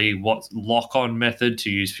appropriately, what lock-on method to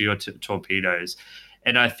use for your torpedoes.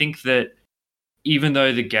 And I think that even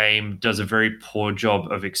though the game does a very poor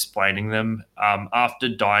job of explaining them, after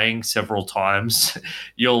dying several times,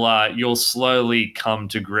 you'll slowly come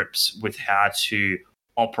to grips with how to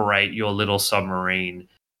operate your little submarine.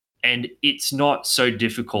 And it's not so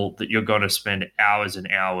difficult that you're going to spend hours and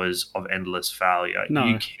hours of endless failure.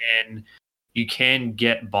 No. You can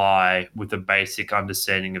get by with a basic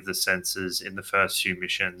understanding of the sensors in the first few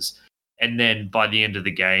missions. And then by the end of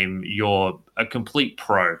the game, you're a complete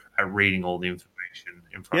pro at reading all the information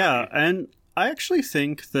in front of you. Yeah, and I actually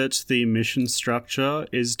think that the mission structure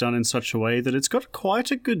is done in such a way that it's got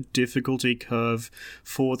quite a good difficulty curve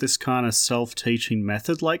for this kind of self-teaching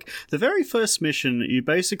method. Like, the very first mission, you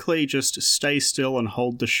basically just stay still and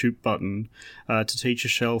hold the shoot button to teach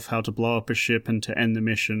yourself how to blow up a ship and to end the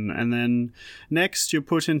mission. And then next, you're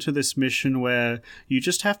put into this mission where you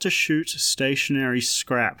just have to shoot stationary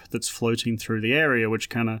scrap that's floating through the area, which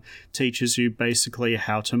kind of teaches you basically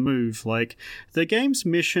how to move. Like, the game's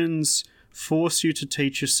missions force you to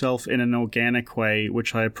teach yourself in an organic way,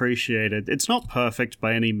 which I appreciated. It's not perfect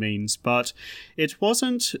by any means, but it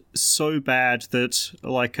wasn't so bad that,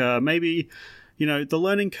 like, maybe the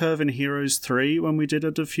learning curve in Heroes 3 when we did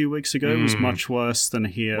it a few weeks ago was much worse than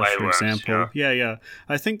here, Way for worse, example. Yeah.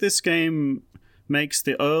 I think this game makes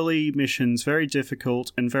the early missions very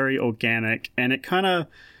difficult and very organic, and it kind of...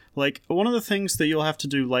 Like, one of the things that you'll have to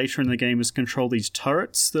do later in the game is control these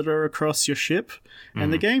turrets that are across your ship,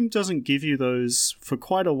 and the game doesn't give you those for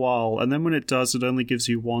quite a while, and then when it does, it only gives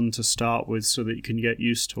you one to start with so that you can get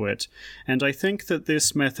used to it. And I think that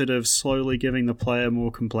this method of slowly giving the player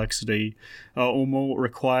more complexity, or more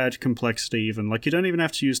required complexity even, like you don't even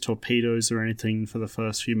have to use torpedoes or anything for the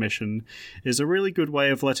first few missions, is a really good way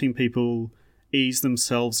of letting people ease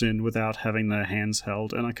themselves in without having their hands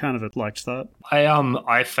held, and I kind of liked that.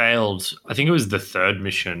 I failed, I think it was the third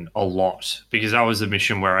mission, a lot, because that was the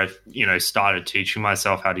mission where I started teaching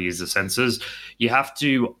myself how to use the sensors. You have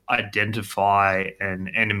to identify an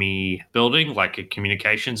enemy building, like a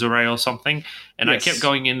communications array or something, and yes. I kept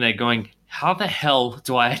going in there going, how the hell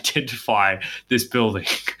do I identify this building?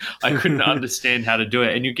 I couldn't understand how to do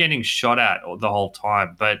it. And you're getting shot at the whole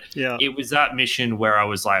time. But It was that mission where I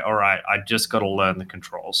was like, all right, I just got to learn the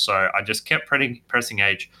controls. So I just kept pressing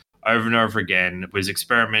H over and over again, was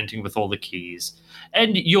experimenting with all the keys.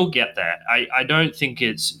 And you'll get there. I don't think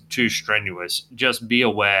it's too strenuous. Just be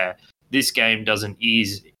aware this game doesn't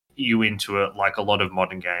ease you into it like a lot of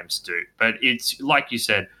modern games do. But it's, like you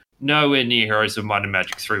said, nowhere near Heroes of Might and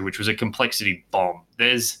Magic 3, which was a complexity bomb.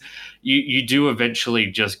 You do eventually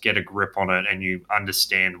just get a grip on it and you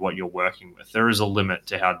understand what you're working with. There is a limit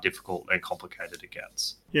to how difficult and complicated it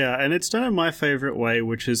gets. Yeah, and it's done in my favorite way,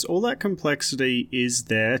 which is all that complexity is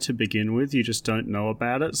there to begin with, you just don't know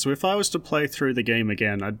about it. So if I was to play through the game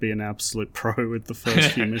again, I'd be an absolute pro with the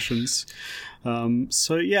first few missions.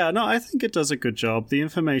 I think it does a good job. The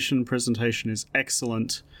information presentation is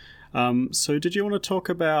excellent. So did you want to talk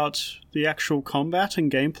about the actual combat and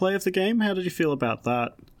gameplay of the game? How did you feel about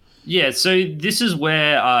that? Yeah, so this is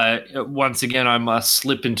where, once again, I must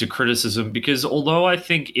slip into criticism, because although I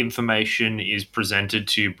think information is presented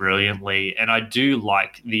to you brilliantly, and I do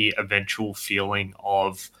like the eventual feeling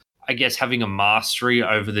of, I guess, having a mastery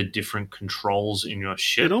over the different controls in your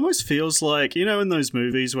ship. It almost feels like, in those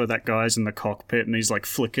movies where that guy's in the cockpit and he's like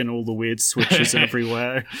flicking all the weird switches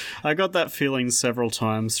everywhere. I got that feeling several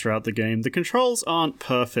times throughout the game. The controls aren't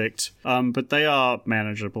perfect, but they are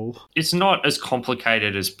manageable. It's not as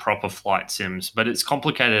complicated as proper flight sims, but it's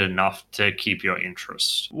complicated enough to keep your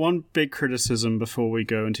interest. One big criticism before we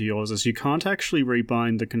go into yours is you can't actually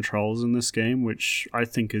rebind the controls in this game, which I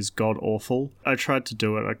think is god-awful. I tried to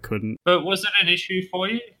do it, I couldn't. But was it an issue for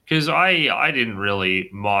you? Because I didn't really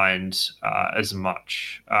mind as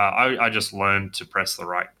much. I just learned to press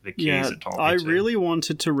the keys it told me I to. really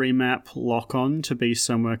wanted to remap lock-on to be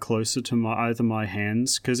somewhere closer to either my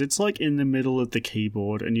hands, because it's like in the middle of the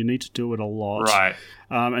keyboard and you need to do it a lot. Right.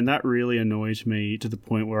 And that really annoyed me to the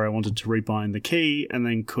point where I wanted to rebind the key and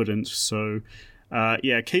then couldn't, so...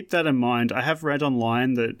 keep that in mind. I have read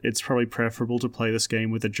online that it's probably preferable to play this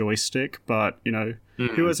game with a joystick, but,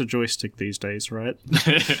 who has a joystick these days, right?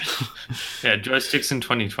 Yeah, joysticks in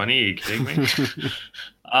 2020, are you kidding me?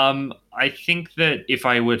 I think that if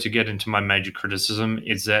I were to get into my major criticism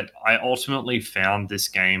is that I ultimately found this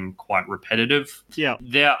game quite repetitive. Yeah.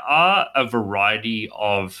 There are a variety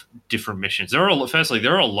of different missions. There are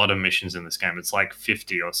a lot of missions in this game. It's like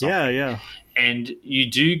 50 or something. Yeah. And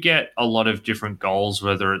you do get a lot of different goals,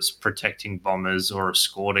 whether it's protecting bombers or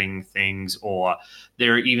escorting things, or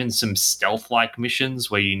there are even some stealth-like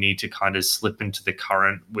missions where you need to kind of slip into the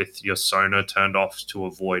current with your sonar turned off to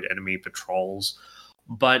avoid enemy patrols.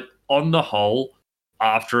 But on the whole,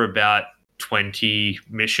 after about 20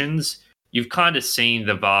 missions, you've kind of seen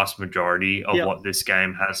the vast majority of what this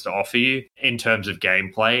game has to offer you in terms of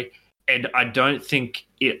gameplay. And I don't think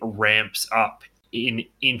it ramps up in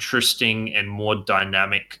interesting and more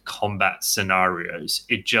dynamic combat scenarios.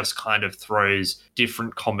 It just kind of throws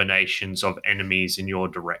different combinations of enemies in your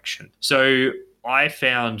direction. So I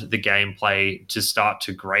found the gameplay to start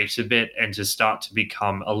to grate a bit and to start to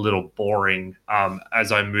become a little boring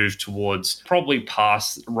as I moved towards probably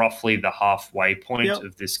past roughly the halfway point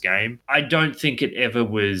of this game. I don't think it ever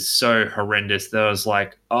was so horrendous that I was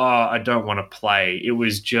like, I don't want to play. It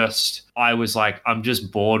was just, I was like, I'm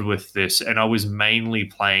just bored with this. And I was mainly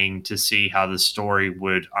playing to see how the story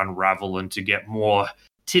would unravel and to get more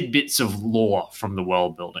tidbits of lore from the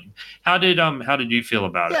world building. How did you feel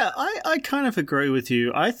about it? Yeah, I kind of agree with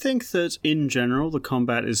you. I think that in general the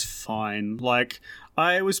combat is fine. Like,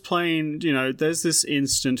 I was playing, there's this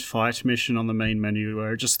instant fight mission on the main menu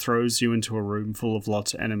where it just throws you into a room full of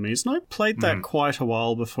lots of enemies, and I played that quite a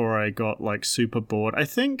while before I got super bored. I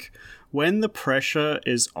think when the pressure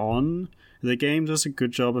is on the game does a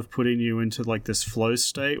good job of putting you into like this flow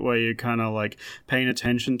state where you're kind of like paying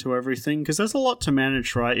attention to everything, because there's a lot to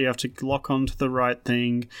manage, right? You have to lock onto the right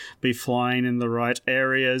thing, be flying in the right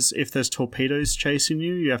areas. If there's torpedoes chasing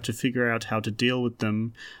you, you have to figure out how to deal with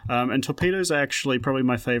them. And torpedoes are actually probably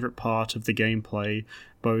my favorite part of the gameplay,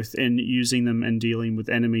 both in using them and dealing with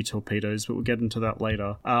enemy torpedoes, but we'll get into that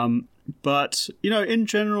later. But, in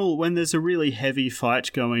general, when there's a really heavy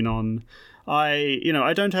fight going on, I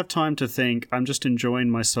don't have time to think. I'm just enjoying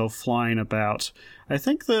myself flying about. I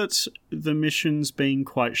think that the missions being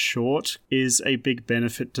quite short is a big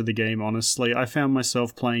benefit to the game, honestly. I found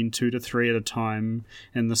myself playing 2 to 3 at a time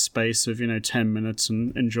in the space of, 10 minutes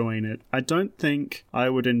and enjoying it. I don't think I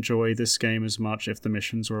would enjoy this game as much if the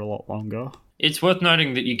missions were a lot longer. It's worth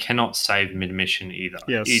noting that you cannot save mid-mission either.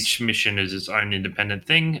 Yes. Each mission is its own independent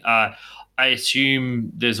thing. I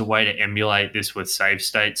assume there's a way to emulate this with save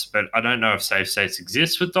states, but I don't know if save states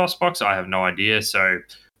exist with DOSBox. I have no idea. So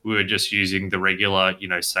we were just using the regular,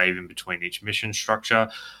 save in between each mission structure.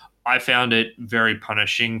 I found it very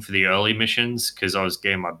punishing for the early missions because I was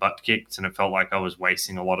getting my butt kicked and it felt like I was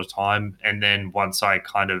wasting a lot of time. And then once I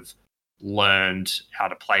kind of learned how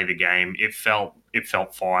to play the game, it felt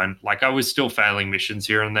fine. Like I was still failing missions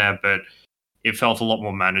here and there, but it felt a lot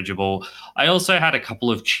more manageable. I also had a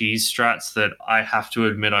couple of cheese strats that I have to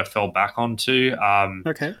admit I fell back onto.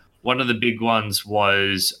 Okay. One of the big ones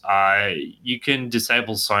was you can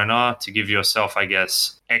disable sonar to give yourself, I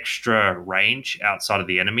guess, extra range outside of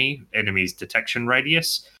the enemy's detection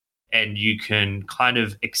radius. And you can kind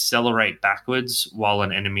of accelerate backwards while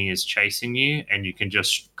an enemy is chasing you, and you can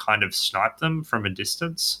just kind of snipe them from a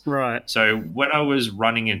distance. Right. So when I was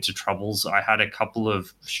running into troubles, I had a couple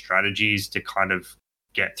of strategies to kind of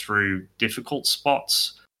get through difficult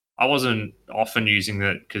spots. I wasn't often using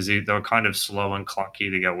it because they were kind of slow and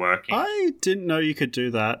clunky to get working. I didn't know you could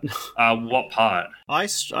do that. What part?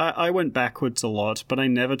 I went backwards a lot, but I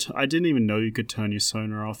didn't even know you could turn your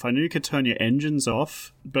sonar off. I knew you could turn your engines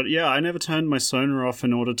off, but yeah, I never turned my sonar off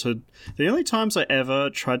in order to... The only times I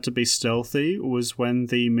ever tried to be stealthy was when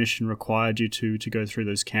the mission required you to go through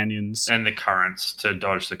those canyons. And the currents to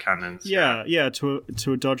dodge the cannons. Yeah,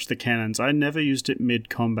 to dodge the cannons. I never used it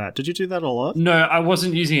mid-combat. Did you do that a lot? No, I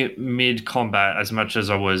wasn't using it mid-combat as much as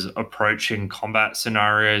I was approaching combat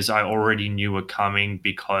scenarios I already knew were coming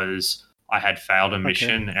because I had failed a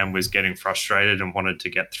mission and was getting frustrated and wanted to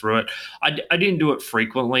get through it. I didn't do it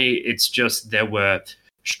frequently. It's just there were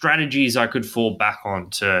strategies I could fall back on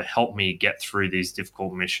to help me get through these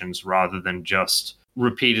difficult missions rather than just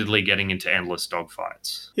repeatedly getting into endless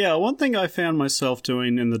dogfights. Yeah, one thing I found myself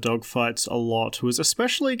doing in the dogfights a lot was,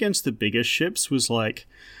 especially against the bigger ships, was like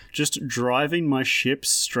just driving my ships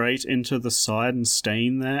straight into the side and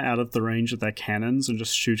staying there out of the range of their cannons and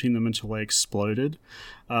just shooting them until they exploded.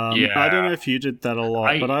 I don't know if you did that a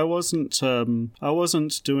lot, but I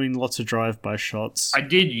wasn't doing lots of drive-by shots. I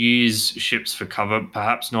did use ships for cover,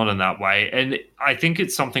 perhaps not in that way, and I think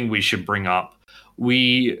it's something we should bring up.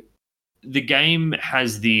 The game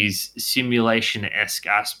has these simulation-esque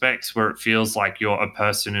aspects where it feels like you're a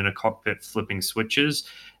person in a cockpit flipping switches,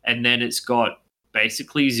 and then it's got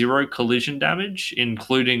basically zero collision damage,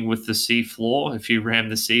 including with the sea floor. If you ram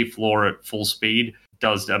the sea floor at full speed, it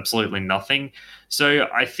does absolutely nothing. So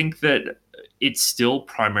I think that it's still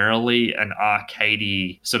primarily an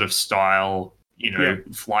arcadey sort of style,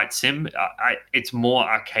 flight sim. It's more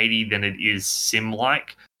arcadey than it is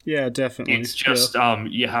sim-like. Yeah, definitely. It's just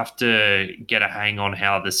you have to get a hang on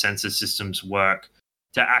how the sensor systems work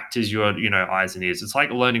to act as your eyes and ears. It's like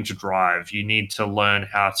learning to drive. You need to learn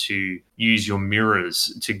how to use your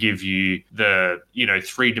mirrors to give you the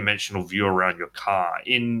three-dimensional view around your car.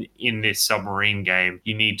 In this submarine game,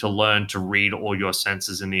 you need to learn to read all your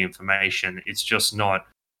sensors and the information. It's just not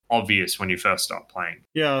obvious when you first start playing.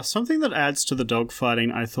 Yeah, something that adds to the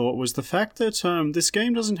dogfighting, I thought, was the fact that this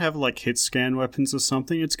game doesn't have like hit scan weapons or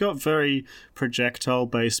something. It's got very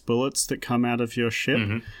projectile-based bullets that come out of your ship.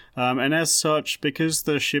 Mm-hmm. And as such, because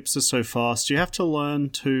the ships are so fast, you have to learn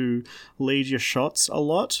to lead your shots a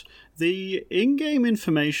lot. The in-game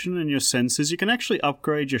information and your sensors, you can actually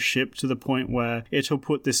upgrade your ship to the point where it'll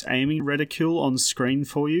put this aiming reticule on screen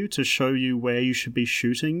for you to show you where you should be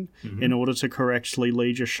shooting in order to correctly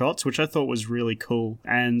lead your shots, which I thought was really cool.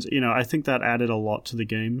 And, I think that added a lot to the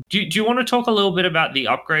game. Do you want to talk a little bit about the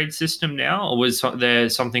upgrade system now, or was there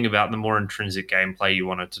something about the more intrinsic gameplay you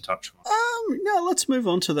wanted to touch on? No, let's move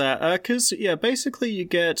on to that. Because, basically you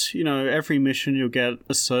get, every mission you'll get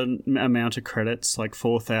a certain amount of credits, like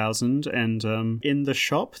 4,000, and in the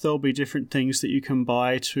shop there'll be different things that you can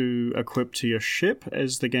buy to equip to your ship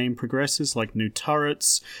as the game progresses, like new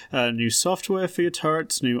turrets, new software for your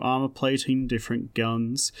turrets, new armor plating, different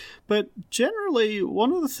guns. But generally,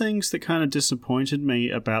 one of the things that kind of disappointed me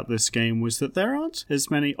about this game was that there aren't as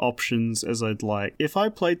many options as I'd like. If I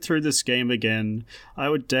played through this game again, I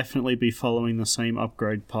would definitely be following the same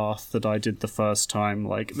upgrade path that I did the first time.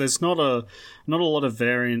 Like, there's not a lot of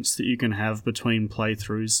variance that you can have between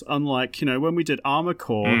playthroughs. Unlike, when we did Armored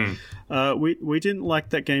Core, we didn't like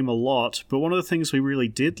that game a lot, but one of the things we really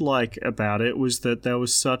did like about it was that there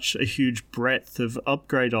was such a huge breadth of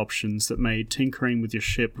upgrade options that made tinkering with your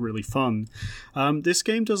ship really fun. This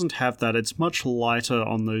game doesn't have that. It's much lighter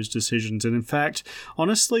on those decisions, and in fact,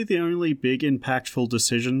 honestly, the only big impactful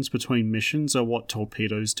decisions between missions are what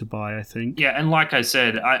torpedoes to buy, I think. Yeah, and like I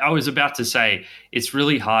said, I was about to say, it's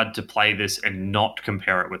really hard to play this and not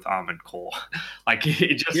compare it with Armored Core. Like,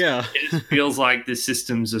 it just feels like the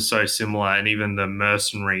systems are so similar, and even the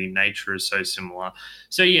mercenary nature is so similar.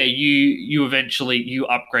 So yeah, you eventually you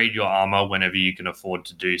upgrade your armor whenever you can afford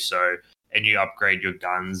to do so, and you upgrade your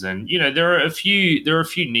guns. And there are a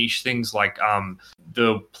few niche things, like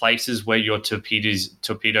the places where your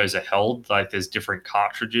torpedoes are held. Like, there's different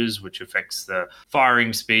cartridges which affects the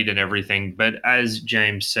firing speed and everything. But as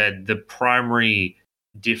James said, the primary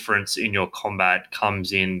difference in your combat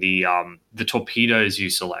comes in the torpedoes you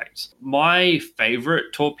select. My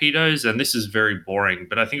favorite torpedoes, and this is very boring,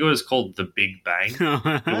 but I think it was called the Big Bang.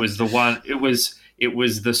 It was the one. It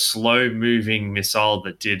was the slow-moving missile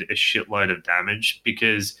that did a shitload of damage,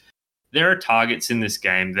 because there are targets in this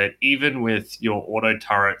game that even with your auto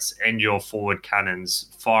turrets and your forward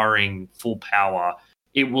cannons firing full power,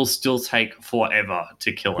 it will still take forever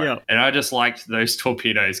to kill it. Yeah. And I just liked those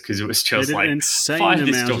torpedoes because it was just like, insane fire this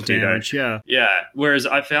amount torpedo. Of damage, yeah. Yeah. Whereas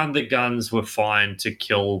I found the guns were fine to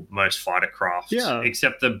kill most fighter crafts. Yeah.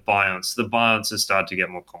 Except the Bionts. The Bionts have started to get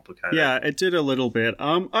more complicated. Yeah, it did a little bit.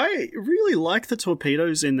 I really like the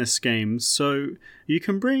torpedoes in this game. So you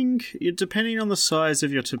can bring, depending on the size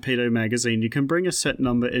of your torpedo magazine, you can bring a set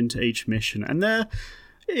number into each mission. And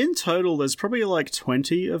in total, there's probably like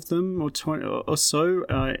 20 of them or 20 or so,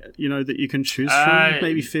 that you can choose from,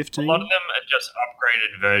 maybe 15. A lot of them are just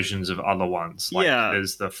upgraded versions of other ones. Like,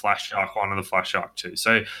 there's the Flash Shark 1 and the Flash Shark 2.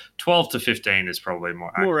 So 12 to 15 is probably more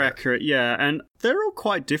accurate. More accurate, yeah. And they're all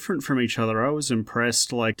quite different from each other. I was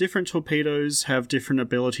impressed. Like, different torpedoes have different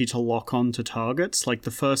ability to lock on to targets. Like,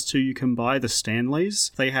 the first two you can buy, the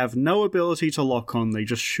Stanleys, they have no ability to lock on. They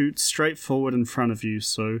just shoot straight forward in front of you.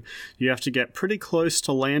 So you have to get pretty close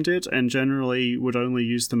to land it, and generally would only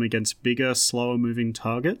use them against bigger, slower moving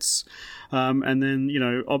targets. And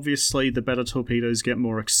then, obviously the better torpedoes get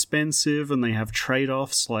more expensive, and they have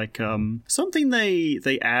trade-offs, like something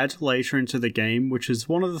they add later into the game, which is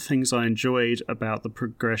one of the things I enjoyed about the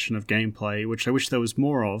progression of gameplay, which I wish there was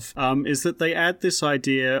more of, is that they add this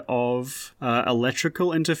idea of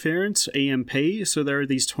electrical interference, EMP. So there are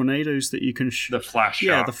these tornadoes that you can shoot. The Flash Sharks.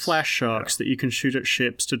 Yeah, the Flash Sharks that you can shoot at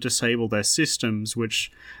ships to disable their systems,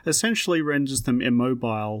 which essentially renders them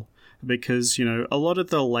immobile. Because, a lot of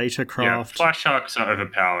the later craft... Yeah, Flash Sharks are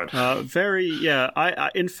overpowered.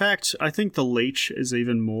 In fact, I think the Leech is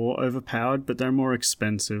even more overpowered, but they're more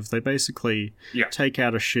expensive. They basically take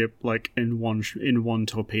out a ship, like, in one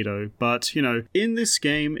torpedo. But, in this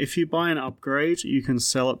game, if you buy an upgrade, you can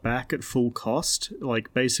sell it back at full cost,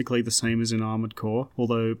 like, basically the same as in Armored Core,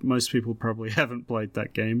 although most people probably haven't played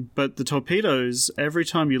that game. But the torpedoes, every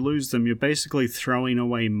time you lose them, you're basically throwing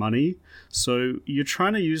away money, so you're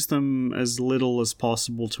trying to use them as little as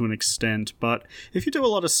possible to an extent, but if you do a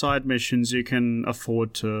lot of side missions, you can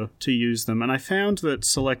afford to use them. And I found that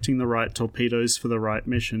selecting the right torpedoes for the right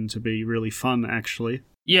mission to be really fun, actually.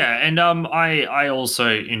 Yeah, and I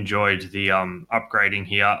also enjoyed the upgrading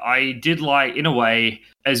here. I did like, in a way,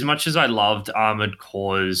 as much as I loved Armored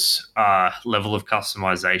Core's level of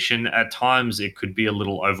customization, at times it could be a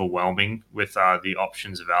little overwhelming with the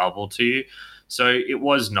options available to you. So it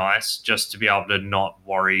was nice just to be able to not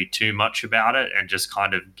worry too much about it and just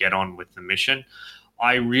kind of get on with the mission.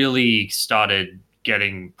 I really started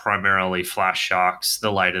getting primarily Flash Sharks the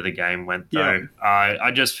later the game went, though.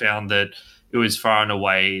 I just found that it was far and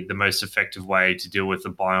away the most effective way to deal with the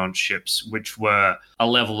Bion ships, which were a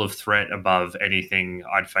level of threat above anything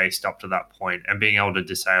I'd faced up to that point. And being able to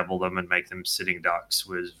disable them and make them sitting ducks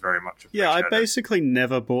was very much appreciated. Yeah, I basically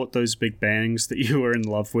never bought those big bangs that you were in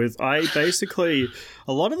love with. I basically,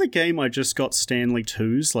 a lot of the game, I just got Stanley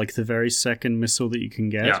 2s, like the very second missile that you can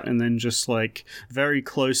get, and then just like very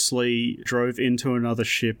closely drove into another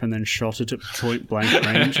ship and then shot it at point blank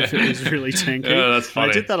range if it was really tanky. That's funny.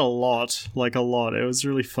 I did that a lot. It was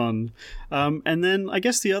really fun. And then I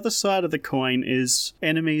guess the other side of the coin is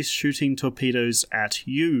enemies shooting torpedoes at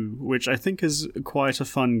you, which I think is quite a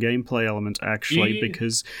fun gameplay element, actually,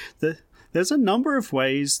 because there's a number of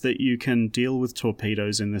ways that you can deal with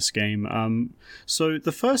torpedoes in this game. So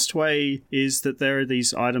the first way is that there are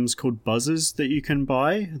these items called buzzers that you can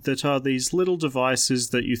buy that are these little devices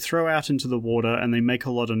that you throw out into the water and they make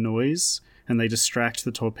a lot of noise and they distract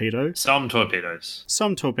the torpedo. Some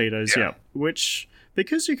torpedoes, yeah. Which,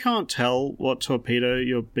 because you can't tell what torpedo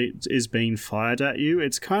is being fired at you,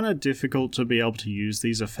 it's kind of difficult to be able to use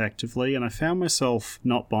these effectively, and I found myself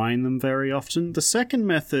not buying them very often. The second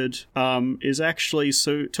method is actually,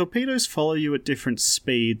 so torpedoes follow you at different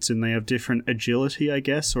speeds, and they have different agility, I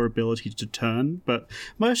guess, or ability to turn, but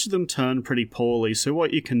most of them turn pretty poorly, so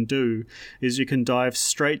what you can do is you can dive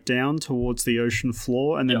straight down towards the ocean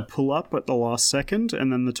floor and then pull up at the last second,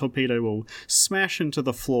 and then the torpedo will smash into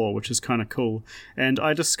the floor, which is kind of cool. And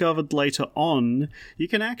I discovered later on, you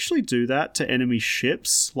can actually do that to enemy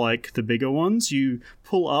ships, like the bigger ones. You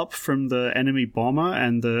pull up from the enemy bomber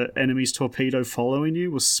and the enemy's torpedo following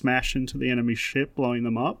you will smash into the enemy ship, blowing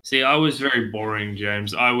them up. See, I was very boring,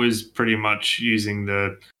 James. I was pretty much using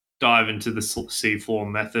the dive into the seafloor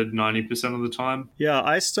method 90% of the time. Yeah,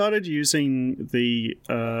 I started using the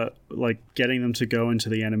getting them to go into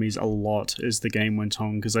the enemies a lot as the game went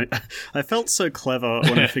on, because I felt so clever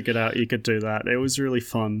when I figured out you could do that. It was really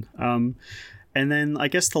fun. And then I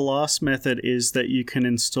guess the last method is that you can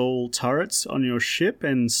install turrets on your ship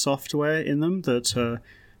and software in them that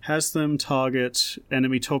has them target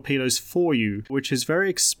enemy torpedoes for you, which is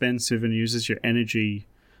very expensive and uses your energy,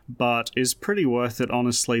 but is pretty worth it,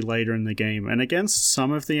 honestly, later in the game. And against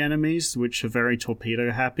some of the enemies, which are very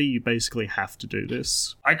torpedo happy, you basically have to do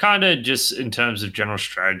this. I kind of just, in terms of general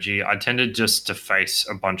strategy, I tended just to face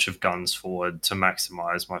a bunch of guns forward to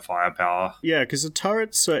maximize my firepower. Yeah, because the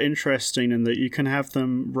turrets are interesting in that you can have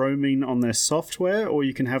them roaming on their software, or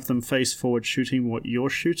you can have them face forward shooting what you're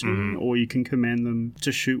shooting, or you can command them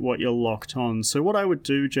to shoot what you're locked on. So what I would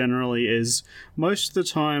do generally is, most of the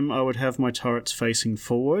time I would have my turrets facing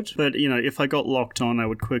forward, but, you know, if I got locked on, I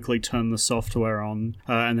would quickly turn the software on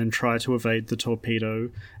and then try to evade the torpedo.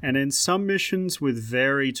 And in some missions with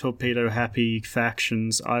very torpedo-happy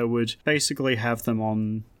factions, I would basically have them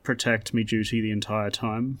on protect me duty the entire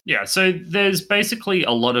time. Yeah, so there's basically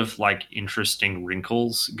a lot of like interesting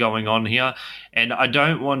wrinkles going on here, and I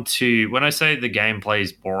don't want to, when I say the gameplay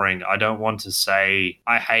is boring, I don't want to say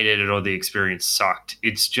I hated it or the experience sucked.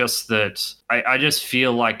 It's just that I just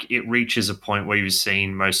feel like it reaches a point where you've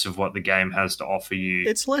seen most of what the game has to offer you.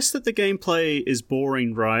 It's less that the gameplay is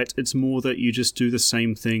boring, right? It's more that you just do the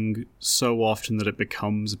same thing so often that it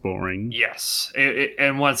becomes boring. Yes,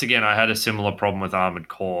 and once again, I had a similar problem with Armored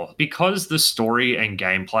Core. Because the story and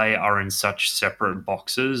gameplay are in such separate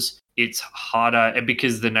boxes, it's harder, and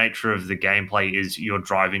because the nature of the gameplay is you're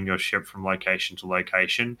driving your ship from location to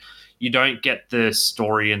location, you don't get the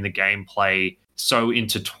story and the gameplay so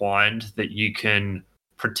intertwined that you can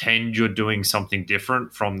pretend you're doing something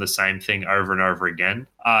different from the same thing over and over again.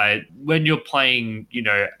 When you're playing, you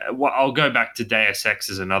know, I'll go back to Deus Ex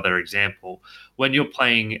as another example. When you're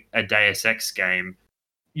playing a Deus Ex game,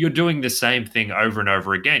 you're doing the same thing over and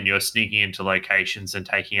over again. You're sneaking into locations and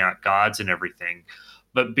taking out guards and everything.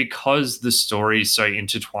 But because the story is so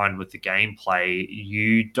intertwined with the gameplay,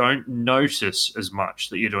 you don't notice as much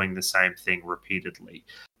that you're doing the same thing repeatedly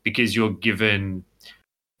because you're given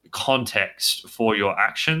context for your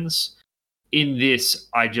actions. In this,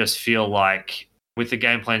 I just feel like with the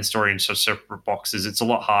gameplay and story in such separate boxes, it's a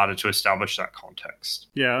lot harder to establish that context.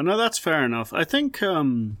 Yeah, no, that's fair enough. I think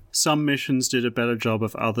some missions did a better job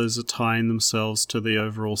of others at tying themselves to the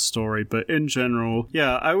overall story, but in general,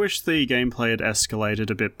 yeah, I wish the gameplay had escalated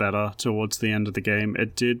a bit better towards the end of the game.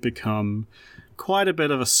 It did become quite a bit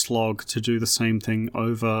of a slog to do the same thing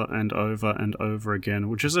over and over and over again,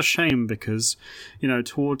 which is a shame because, you know,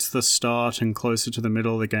 towards the start and closer to the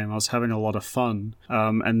middle of the game, I was having a lot of fun,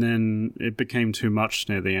 and then it became too much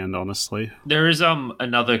near the end, honestly. There is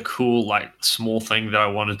another cool, like, small thing that I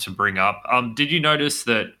wanted to bring up. Did you notice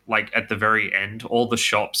that, like, at the very end, all the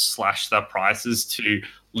shops slashed their prices to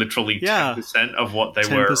literally 10% of what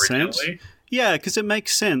they were originally? Yeah, because it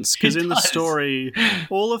makes sense. Because in the story,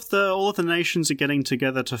 all of the nations are getting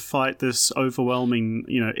together to fight this overwhelming,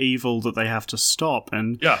 evil that they have to stop.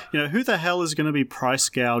 And who the hell is going to be price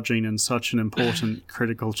gouging in such an important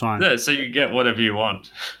critical time? Yeah, so you get whatever you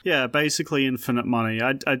want. Yeah, basically infinite money.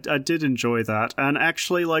 I did enjoy that, and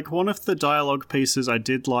actually, like, one of the dialogue pieces I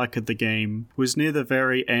did like at the game was near the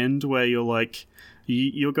very end, where you're like,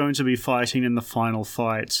 you're going to be fighting in the final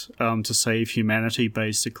fight to save humanity,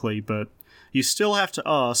 basically, but you still have to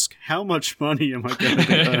ask, how much money am I going to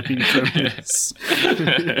be earning from this?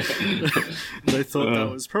 I thought that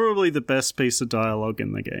was probably the best piece of dialogue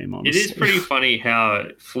in the game, honestly. It is pretty funny how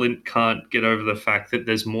Flint can't get over the fact that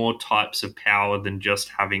there's more types of power than just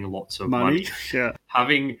having lots of money. Yeah.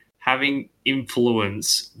 Having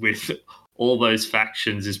influence with all those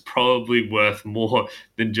factions is probably worth more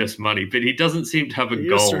than just money, but he doesn't seem to have a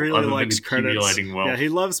goal really other likes than accumulating wealth. Yeah, he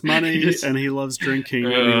loves money and he loves drinking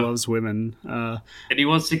and he loves women. And he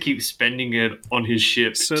wants to keep spending it on his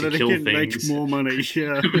ship so to that kill he can things. make more money.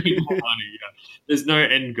 Yeah. There's no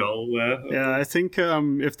end goal there. Yeah, I think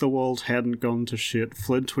if the world hadn't gone to shit,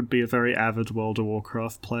 Flint would be a very avid World of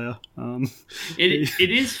Warcraft player. It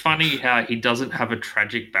is funny how he doesn't have a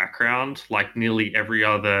tragic background like nearly every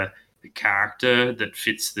other character that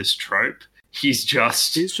fits this trope. He's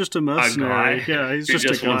just a mercenary. A guy yeah, he's who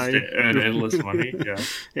just a wants guy. to earn endless money. Yeah.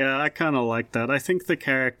 Yeah, I kind of like that. I think the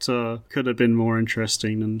character could have been more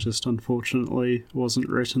interesting and just unfortunately wasn't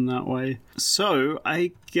written that way. So,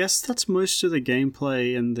 I guess that's most of the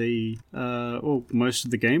gameplay and most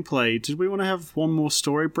of the gameplay. Did we want to have one more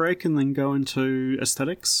story break and then go into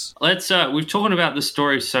aesthetics? Let's, we've talked about the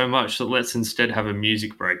story so much that let's instead have a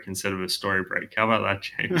music break instead of a story break. How about that,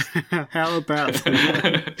 James? How about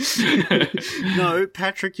that? No,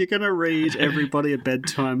 Patrick, you're going to read everybody a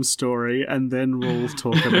bedtime story and then we'll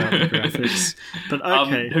talk about the graphics. But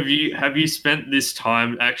okay. Have you spent this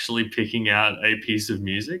time actually picking out a piece of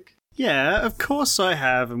music? Yeah, of course I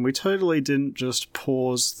have, and we totally didn't just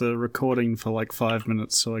pause the recording for like 5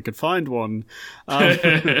 minutes so I could find one.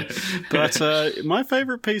 But my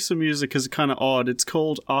favourite piece of music is kind of odd. It's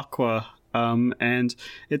called Aqua. And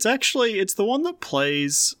it's the one that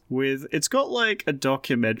plays with, it's got like a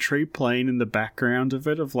documentary playing in the background of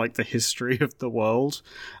it, of like the history of the world,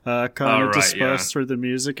 dispersed through the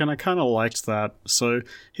music, and I kind of liked that. So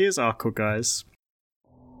here's Aqua, guys.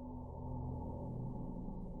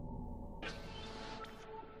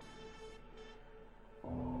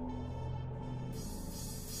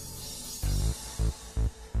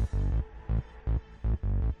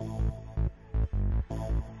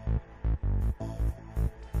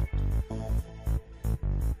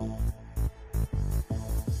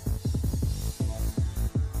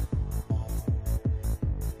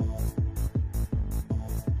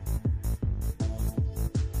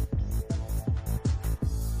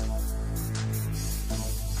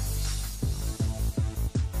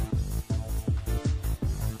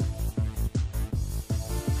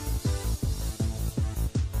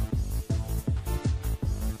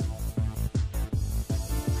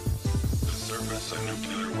 A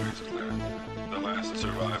nuclear wasteland. The last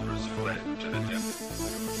survivors fled to the depths of the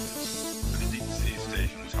universe. The deep sea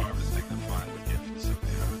station was harvesting the final gifts of the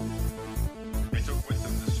earth. They took with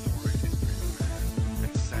them the story history of man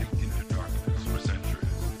and sank into darkness for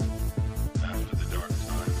centuries. After the dark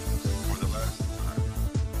time, for the last time,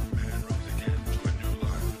 man rose again to a new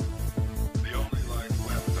life. The only life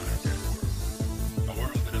left on a dead world. A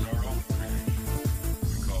world that is our own creation.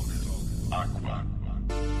 We call it Aqua.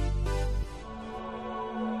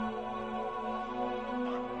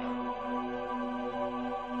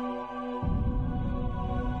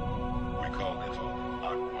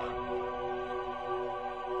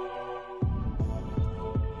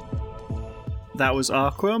 That was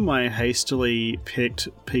Aqua, my hastily picked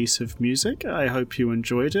piece of music. I hope you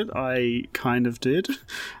enjoyed it. I kind of did.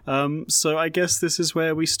 So I guess this is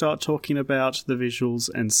where we start talking about the visuals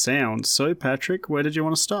and sound. So, Patrick, where did you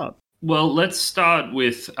want to start? Well, let's start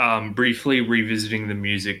with briefly revisiting the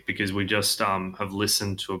music because we just have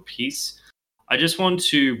listened to a piece. I just want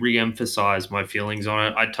to re-emphasize my feelings on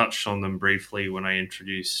it. I touched on them briefly when I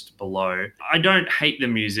introduced below. I don't hate the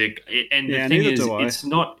music, and the thing is,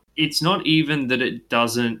 it's not even that it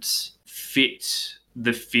doesn't fit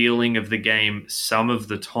the feeling of the game some of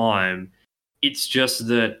the time. It's just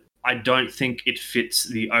that I don't think it fits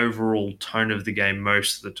the overall tone of the game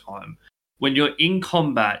most of the time. When you're in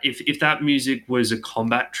combat, if that music was a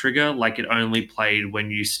combat trigger, like it only played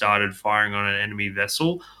when you started firing on an enemy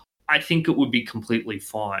vessel, I think it would be completely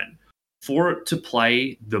fine. For it to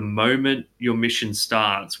play the moment your mission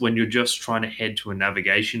starts, when you're just trying to head to a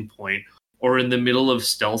navigation point, or in the middle of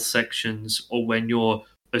stealth sections, or when you're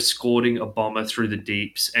escorting a bomber through the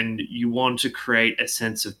deeps and you want to create a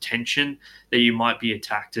sense of tension that you might be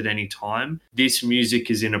attacked at any time, this music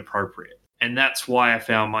is inappropriate. And that's why I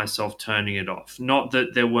found myself turning it off. Not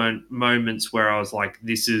that there weren't moments where I was like,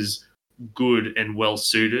 this is good and well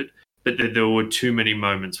suited, but that there were too many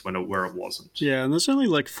moments where it wasn't. Yeah, and there's only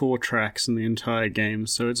like 4 tracks in the entire game,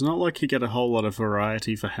 so it's not like you get a whole lot of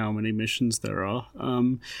variety for how many missions there are.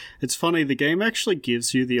 It's funny, the game actually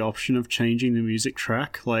gives you the option of changing the music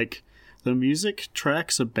track. Like, the music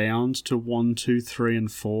tracks are bound to 1, 2, 3,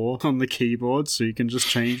 and 4 on the keyboard, so you can just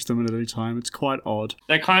change them at any time. It's quite odd.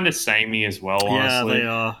 They're kind of samey as well, honestly.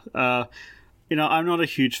 Yeah, they are. I'm not a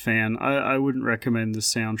huge fan. I wouldn't recommend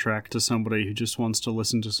this soundtrack to somebody who just wants to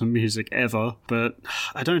listen to some music ever, but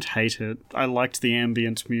I don't hate it. I liked the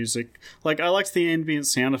ambient music. Like, I liked the ambient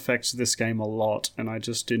sound effects of this game a lot, and I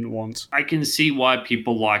just didn't want... I can see why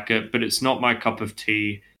people like it, but it's not my cup of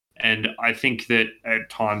tea. And I think that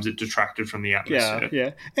at times it detracted from the atmosphere.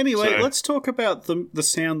 Yeah. Anyway, let's talk about the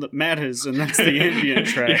sound that matters, and that's the ambient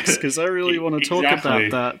tracks, because I really want to talk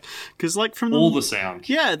about that. Because, like, from all the sound.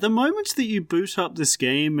 Yeah, the moment that you boot up this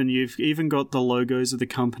game and you've even got the logos of the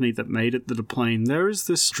company that made it that are playing, there is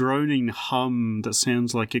this droning hum that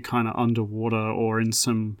sounds like you're kind of underwater or in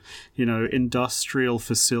some, industrial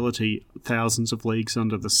facility thousands of leagues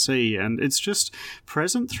under the sea, and it's just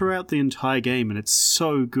present throughout the entire game, and it's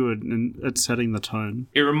so good at setting the tone.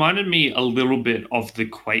 It reminded me a little bit of the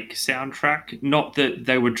Quake soundtrack. Not that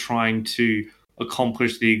they were trying to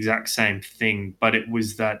accomplish the exact same thing, but it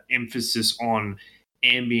was that emphasis on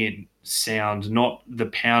ambient sound, not the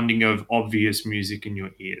pounding of obvious music in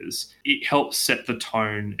your ears. It helps set the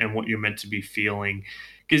tone and what you're meant to be feeling.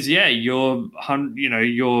 Because, you're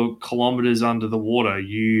kilometers under the water.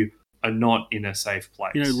 You are not in a safe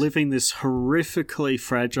place. Living this horrifically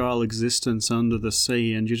fragile existence under the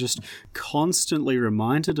sea, and you're just constantly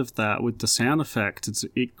reminded of that with the sound effects. It's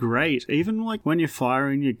great. Even like when you're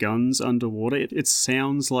firing your guns underwater, it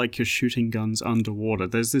sounds like you're shooting guns underwater.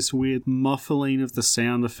 There's this weird muffling of the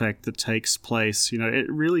sound effect that takes place. It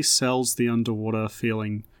really sells the underwater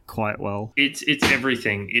feeling quite well. It's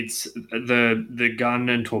everything. It's the gun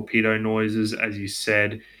and torpedo noises, as you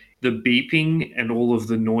said. The beeping and all of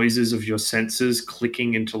the noises of your sensors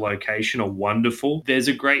clicking into location are wonderful. There's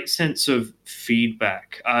a great sense of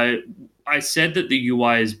feedback. I said that the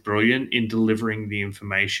UI is brilliant in delivering the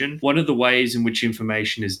information. One of the ways in which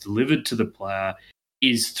information is delivered to the player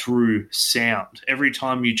is through sound. Every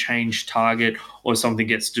time you change target or something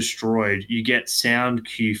gets destroyed, you get sound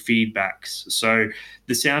cue feedbacks. So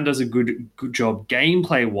the sound does a good job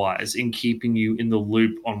gameplay-wise in keeping you in the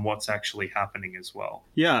loop on what's actually happening as well.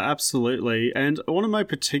 Yeah, absolutely. And one of my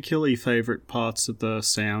particularly favourite parts of the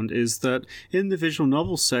sound is that in the visual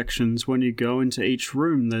novel sections, when you go into each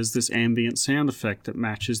room, there's this ambient sound effect that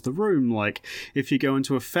matches the room. Like, if you go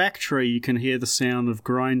into a factory, you can hear the sound of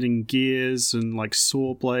grinding gears and, like,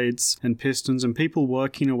 saw blades and pistons and people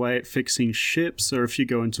working away at fixing ships. Or if you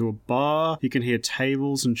go into a bar, you can hear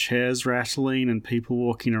tables and chairs rattling and people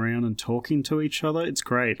walking around and talking to each other. It's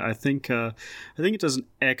great. I think it does an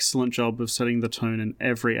excellent job of setting the tone in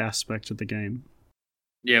every aspect of the game.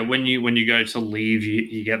 Yeah, when you go to leave,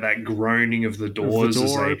 you get that groaning of the doors of the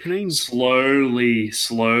door as opening.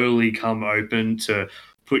 slowly come open to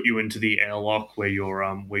put you into the airlock where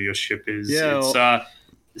your ship is. Yeah,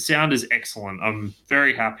 The sound is excellent. I'm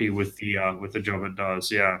very happy with the job it does.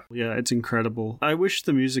 Yeah, it's incredible. I wish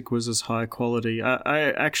the music was as high quality.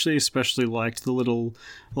 I actually especially liked the little,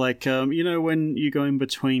 like, when you go in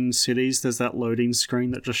between cities, there's that loading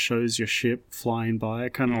screen that just shows your ship flying by. I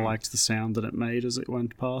kind of liked the sound that it made as it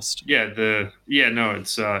went past.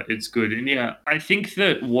 It's good. And I think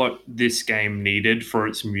that what this game needed for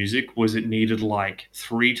its music was it needed like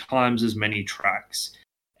 3 times as many tracks.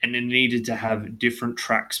 And it needed to have different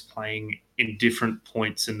tracks playing in different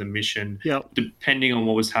points in the mission, depending on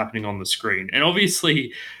what was happening on the screen. And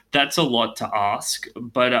obviously, that's a lot to ask.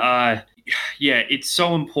 But it's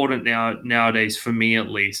so important nowadays, for me at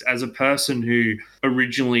least, as a person who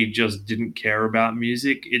originally just didn't care about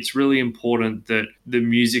music. It's really important that the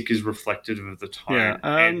music is reflective of the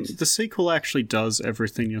time. The sequel actually does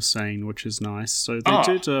everything you're saying, which is nice. So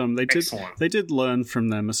they did learn from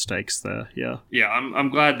their mistakes there. Yeah, I'm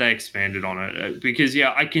glad they expanded on it, because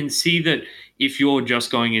I can see that if you're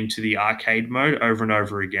just going into the arcade mode over and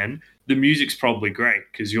over again, the music's probably great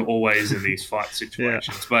because you're always in these fight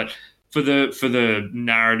situations. But for the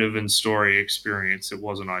narrative and story experience, it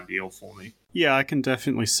wasn't ideal for me. Yeah, I can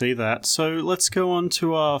definitely see that. So let's go on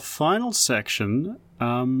to our final section,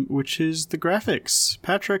 which is the graphics.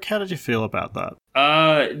 Patrick, how did you feel about that?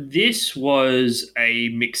 This was a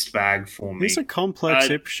mixed bag for me. It's a complex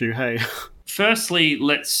issue, hey. Firstly,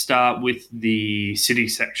 let's start with the city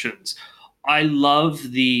sections. I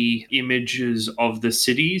love the images of the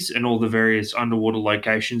cities and all the various underwater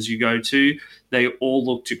locations you go to. They all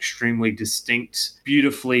looked extremely distinct,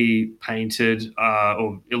 beautifully painted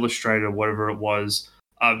or illustrated, whatever it was.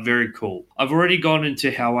 Very cool. I've already gone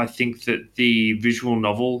into how I think that the visual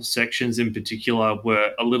novel sections in particular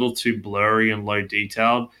were a little too blurry and low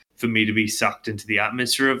detailed for me to be sucked into the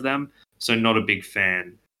atmosphere of them, so not a big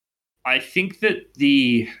fan. I think that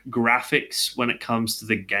the graphics, when it comes to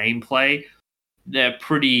the gameplay, they're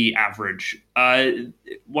pretty average.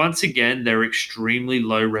 Once again, they're extremely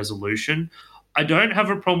low resolution. I don't have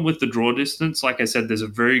a problem with the draw distance. Like I said, there's a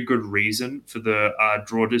very good reason for the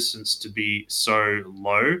draw distance to be so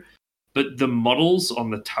low. But the models on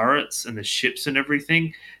the turrets and the ships and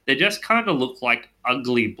everything, they just kind of look like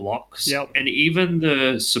ugly blocks. Yep. And even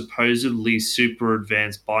the supposedly super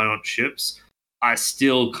advanced Biont ships are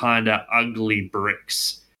still kind of ugly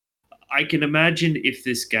bricks. I can imagine if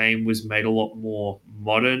this game was made a lot more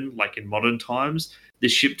modern, like in modern times, the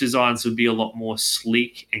ship designs would be a lot more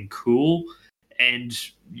sleek and cool. And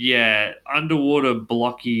yeah, underwater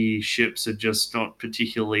blocky ships are just not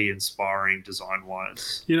particularly inspiring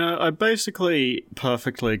design-wise. You know, I basically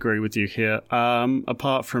perfectly agree with you here.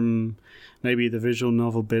 Apart from maybe the visual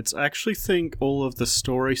novel bits, I actually think all of the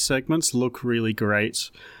story segments look really great.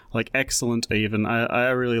 Like, excellent even. I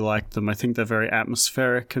really like them. I think they're very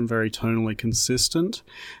atmospheric and very tonally consistent.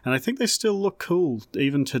 And I think they still look cool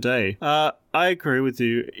even today. I agree with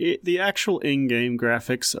you. The actual in-game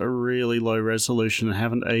graphics are really low resolution and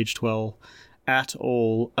haven't aged well at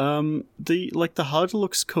all. The HUD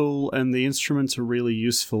looks cool and the instruments are really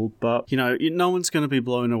useful, but no one's going to be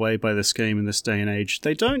blown away by this game in this day and age.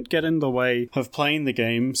 They don't get in the way of playing the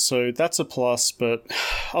game, so that's a plus, but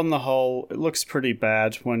on the whole, it looks pretty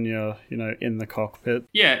bad when you're, in the cockpit.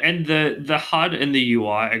 Yeah, and the HUD and the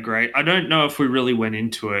UI are great. I don't know if we really went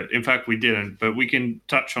into it. In fact, we didn't, but we can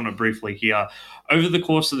touch on it briefly here. Over the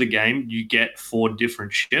course of the game, you get 4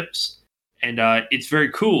 different ships. And it's very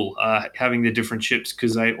cool having the different ships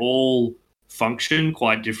because they all function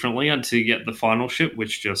quite differently until you get the final ship,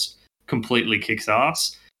 which just completely kicks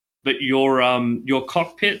ass. But your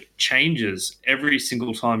cockpit changes every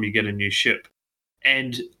single time you get a new ship.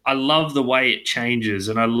 And I love the way it changes,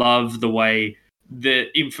 and I love the way the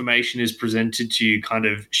information is presented to you kind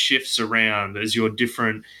of shifts around as your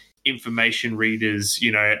different information readers,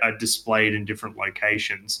 are displayed in different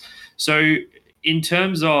locations. So in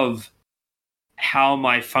terms of how am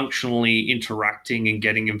I functionally interacting and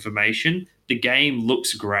getting information, the game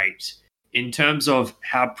looks great. In terms of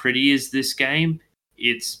how pretty is this game,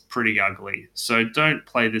 it's pretty ugly. So don't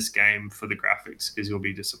play this game for the graphics because you'll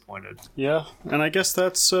be disappointed. Yeah, and I guess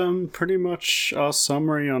that's pretty much our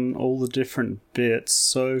summary on all the different bits.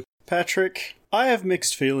 So, Patrick, I have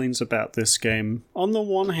mixed feelings about this game. On the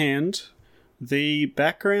one hand, the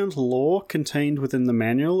background lore contained within the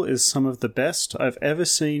manual is some of the best I've ever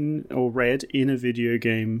seen or read in a video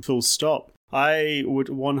game, full stop. I would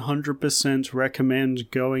 100%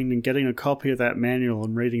 recommend going and getting a copy of that manual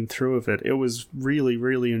and reading through of it. It was really,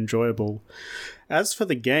 really enjoyable. As for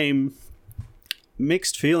the game,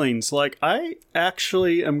 mixed feelings. I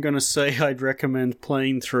actually am going to say I'd recommend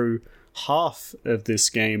playing through half of this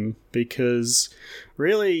game because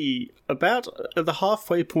really about at the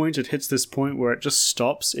halfway point it hits this point where it just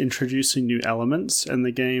stops introducing new elements and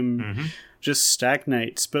the game just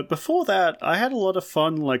stagnates. But before that, I had a lot of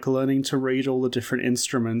fun learning to read all the different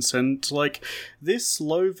instruments and this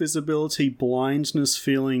low visibility blindness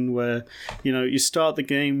feeling where you start the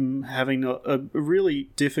game having a really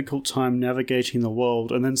difficult time navigating the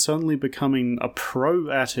world and then suddenly becoming a pro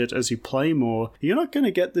at it as you play more. You're not going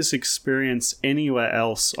to get this experience anywhere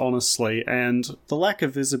else, honestly, and the lack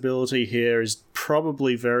of visibility here is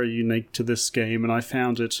probably very unique to this game, and I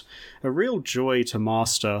found it a real joy to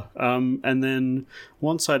master. And then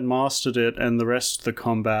once I'd mastered it and the rest of the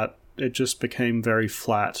combat, it just became very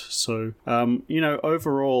flat. So,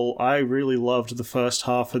 overall, I really loved the first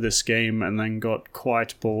half of this game and then got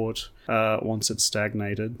quite bored once it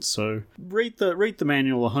stagnated. So, read the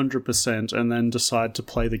manual 100% and then decide to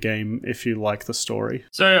play the game if you like the story.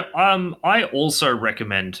 So, I also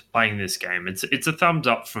recommend playing this game. It's a thumbs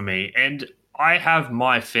up for me, and I have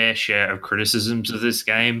my fair share of criticisms of this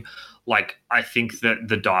game. I think that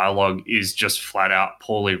the dialogue is just flat out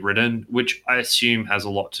poorly written, which I assume has a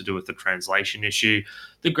lot to do with the translation issue.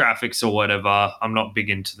 The graphics or whatever, I'm not big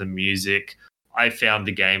into the music. I found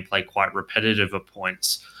the gameplay quite repetitive at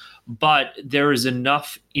points. but there is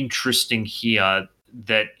enough interesting here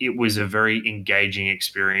that it was a very engaging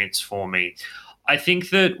experience for me. I think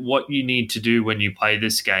that what you need to do when you play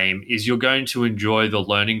this game is you're going to enjoy the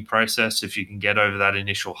learning process if you can get over that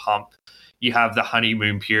initial hump. You have the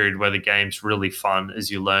honeymoon period where the game's really fun as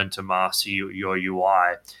you learn to master your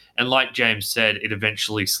UI. And like James said, it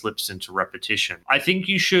eventually slips into repetition. I think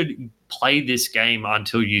you should play this game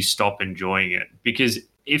until you stop enjoying it, because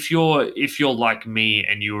if you're like me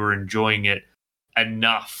and you were enjoying it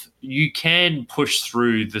enough, you can push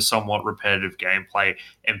through the somewhat repetitive gameplay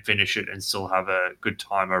and finish it and still have a good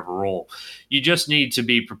time overall. You just need to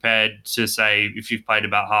be prepared to say, if you've played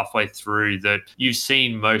about halfway through, that you've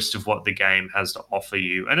seen most of what the game has to offer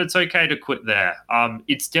you, and it's okay to quit there.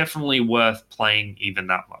 It's definitely worth playing even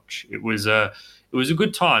that much. It was a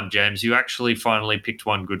good time, James. You actually finally picked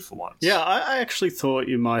one good for once. Yeah, I actually thought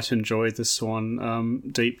you might enjoy this one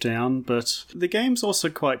deep down, but the game's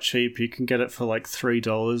also quite cheap. You can get it for like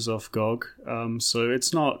 $3 off GOG, so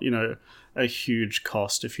it's not, a huge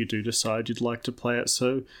cost if you do decide you'd like to play it.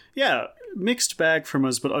 So yeah, mixed bag from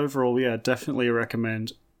us, but overall, yeah, definitely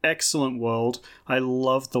recommend. Excellent world. I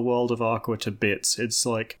love the world of Aqua to bits. It's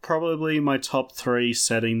like probably my top 3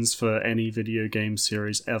 settings for any video game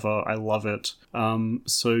series ever. I love it.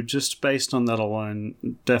 So just based on that alone,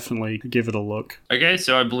 definitely give it a look. Okay,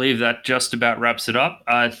 so I believe that just about wraps it up.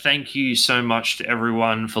 Thank you so much to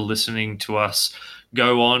everyone for listening to us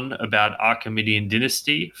go on about Archimedean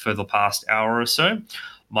Dynasty for the past hour or so.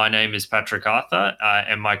 My name is Patrick Arthur,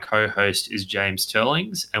 and my co-host is James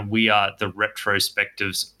Turlings, and we are the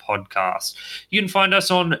Retrospectives podcast. You can find us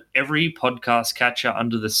on every podcast catcher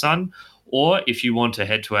under the sun, or if you want to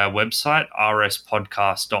head to our website,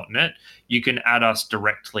 rspodcast.net, you can add us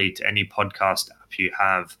directly to any podcast app you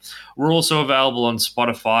have. We're also available on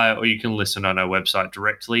Spotify, or you can listen on our website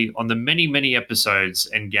directly on the many, many episodes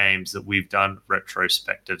and games that we've done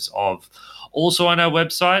retrospectives of. Also on our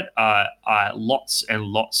website are lots and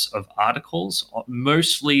lots of articles,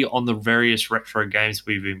 mostly on the various retro games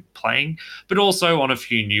we've been playing, but also on a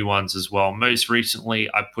few new ones as well. Most recently,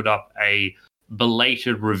 I put up a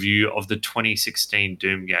belated review of the 2016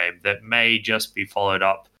 Doom game that may just be followed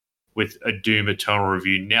up with a Doom Eternal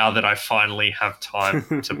review now that I finally have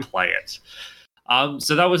time to play it.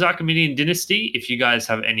 So that was Archimedean Dynasty. If you guys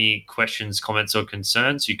have any questions, comments, or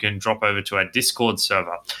concerns, you can drop over to our Discord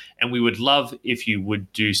server. And we would love if you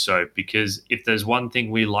would do so, because if there's one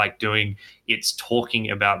thing we like doing, it's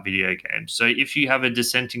talking about video games. So if you have a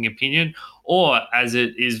dissenting opinion, or as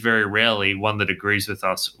it is very rarely, one that agrees with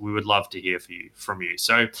us, we would love to hear from you.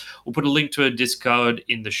 So we'll put a link to a Discord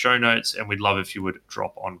in the show notes, and we'd love if you would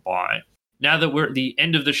drop on by. Now that we're at the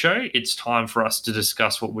end of the show, it's time for us to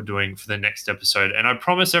discuss what we're doing for the next episode. And I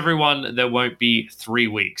promise everyone there won't be 3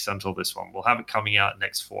 weeks until this one. We'll have it coming out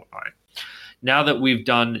next fortnight. Now that we've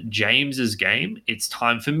done James's game, it's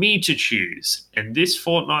time for me to choose. And this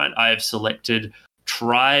fortnight, I have selected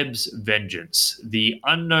Tribes Vengeance, the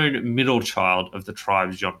unknown middle child of the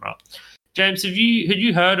Tribes genre. James, had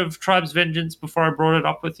you heard of Tribes Vengeance before I brought it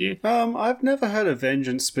up with you? I've never heard of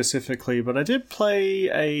Vengeance specifically, but I did play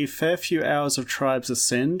a fair few hours of Tribes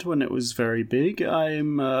Ascend when it was very big.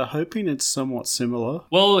 I'm hoping it's somewhat similar.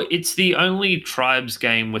 Well, it's the only Tribes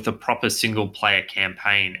game with a proper single-player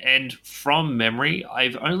campaign, and from memory,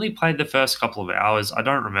 I've only played the first couple of hours. I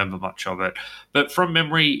don't remember much of it, but from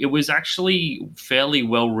memory, it was actually fairly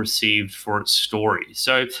well received for its story.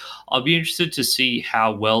 So I'll be interested to see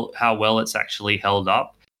how well it's actually held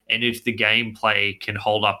up, and if the gameplay can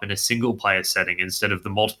hold up in a single player setting instead of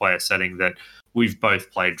the multiplayer setting that we've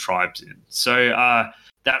both played Tribes in. So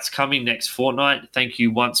that's coming next fortnight. Thank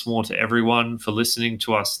you once more to everyone for listening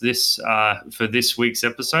to us for this week's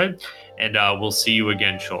episode, and we'll see you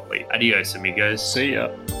again shortly. Adios, amigos. See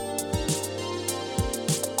ya.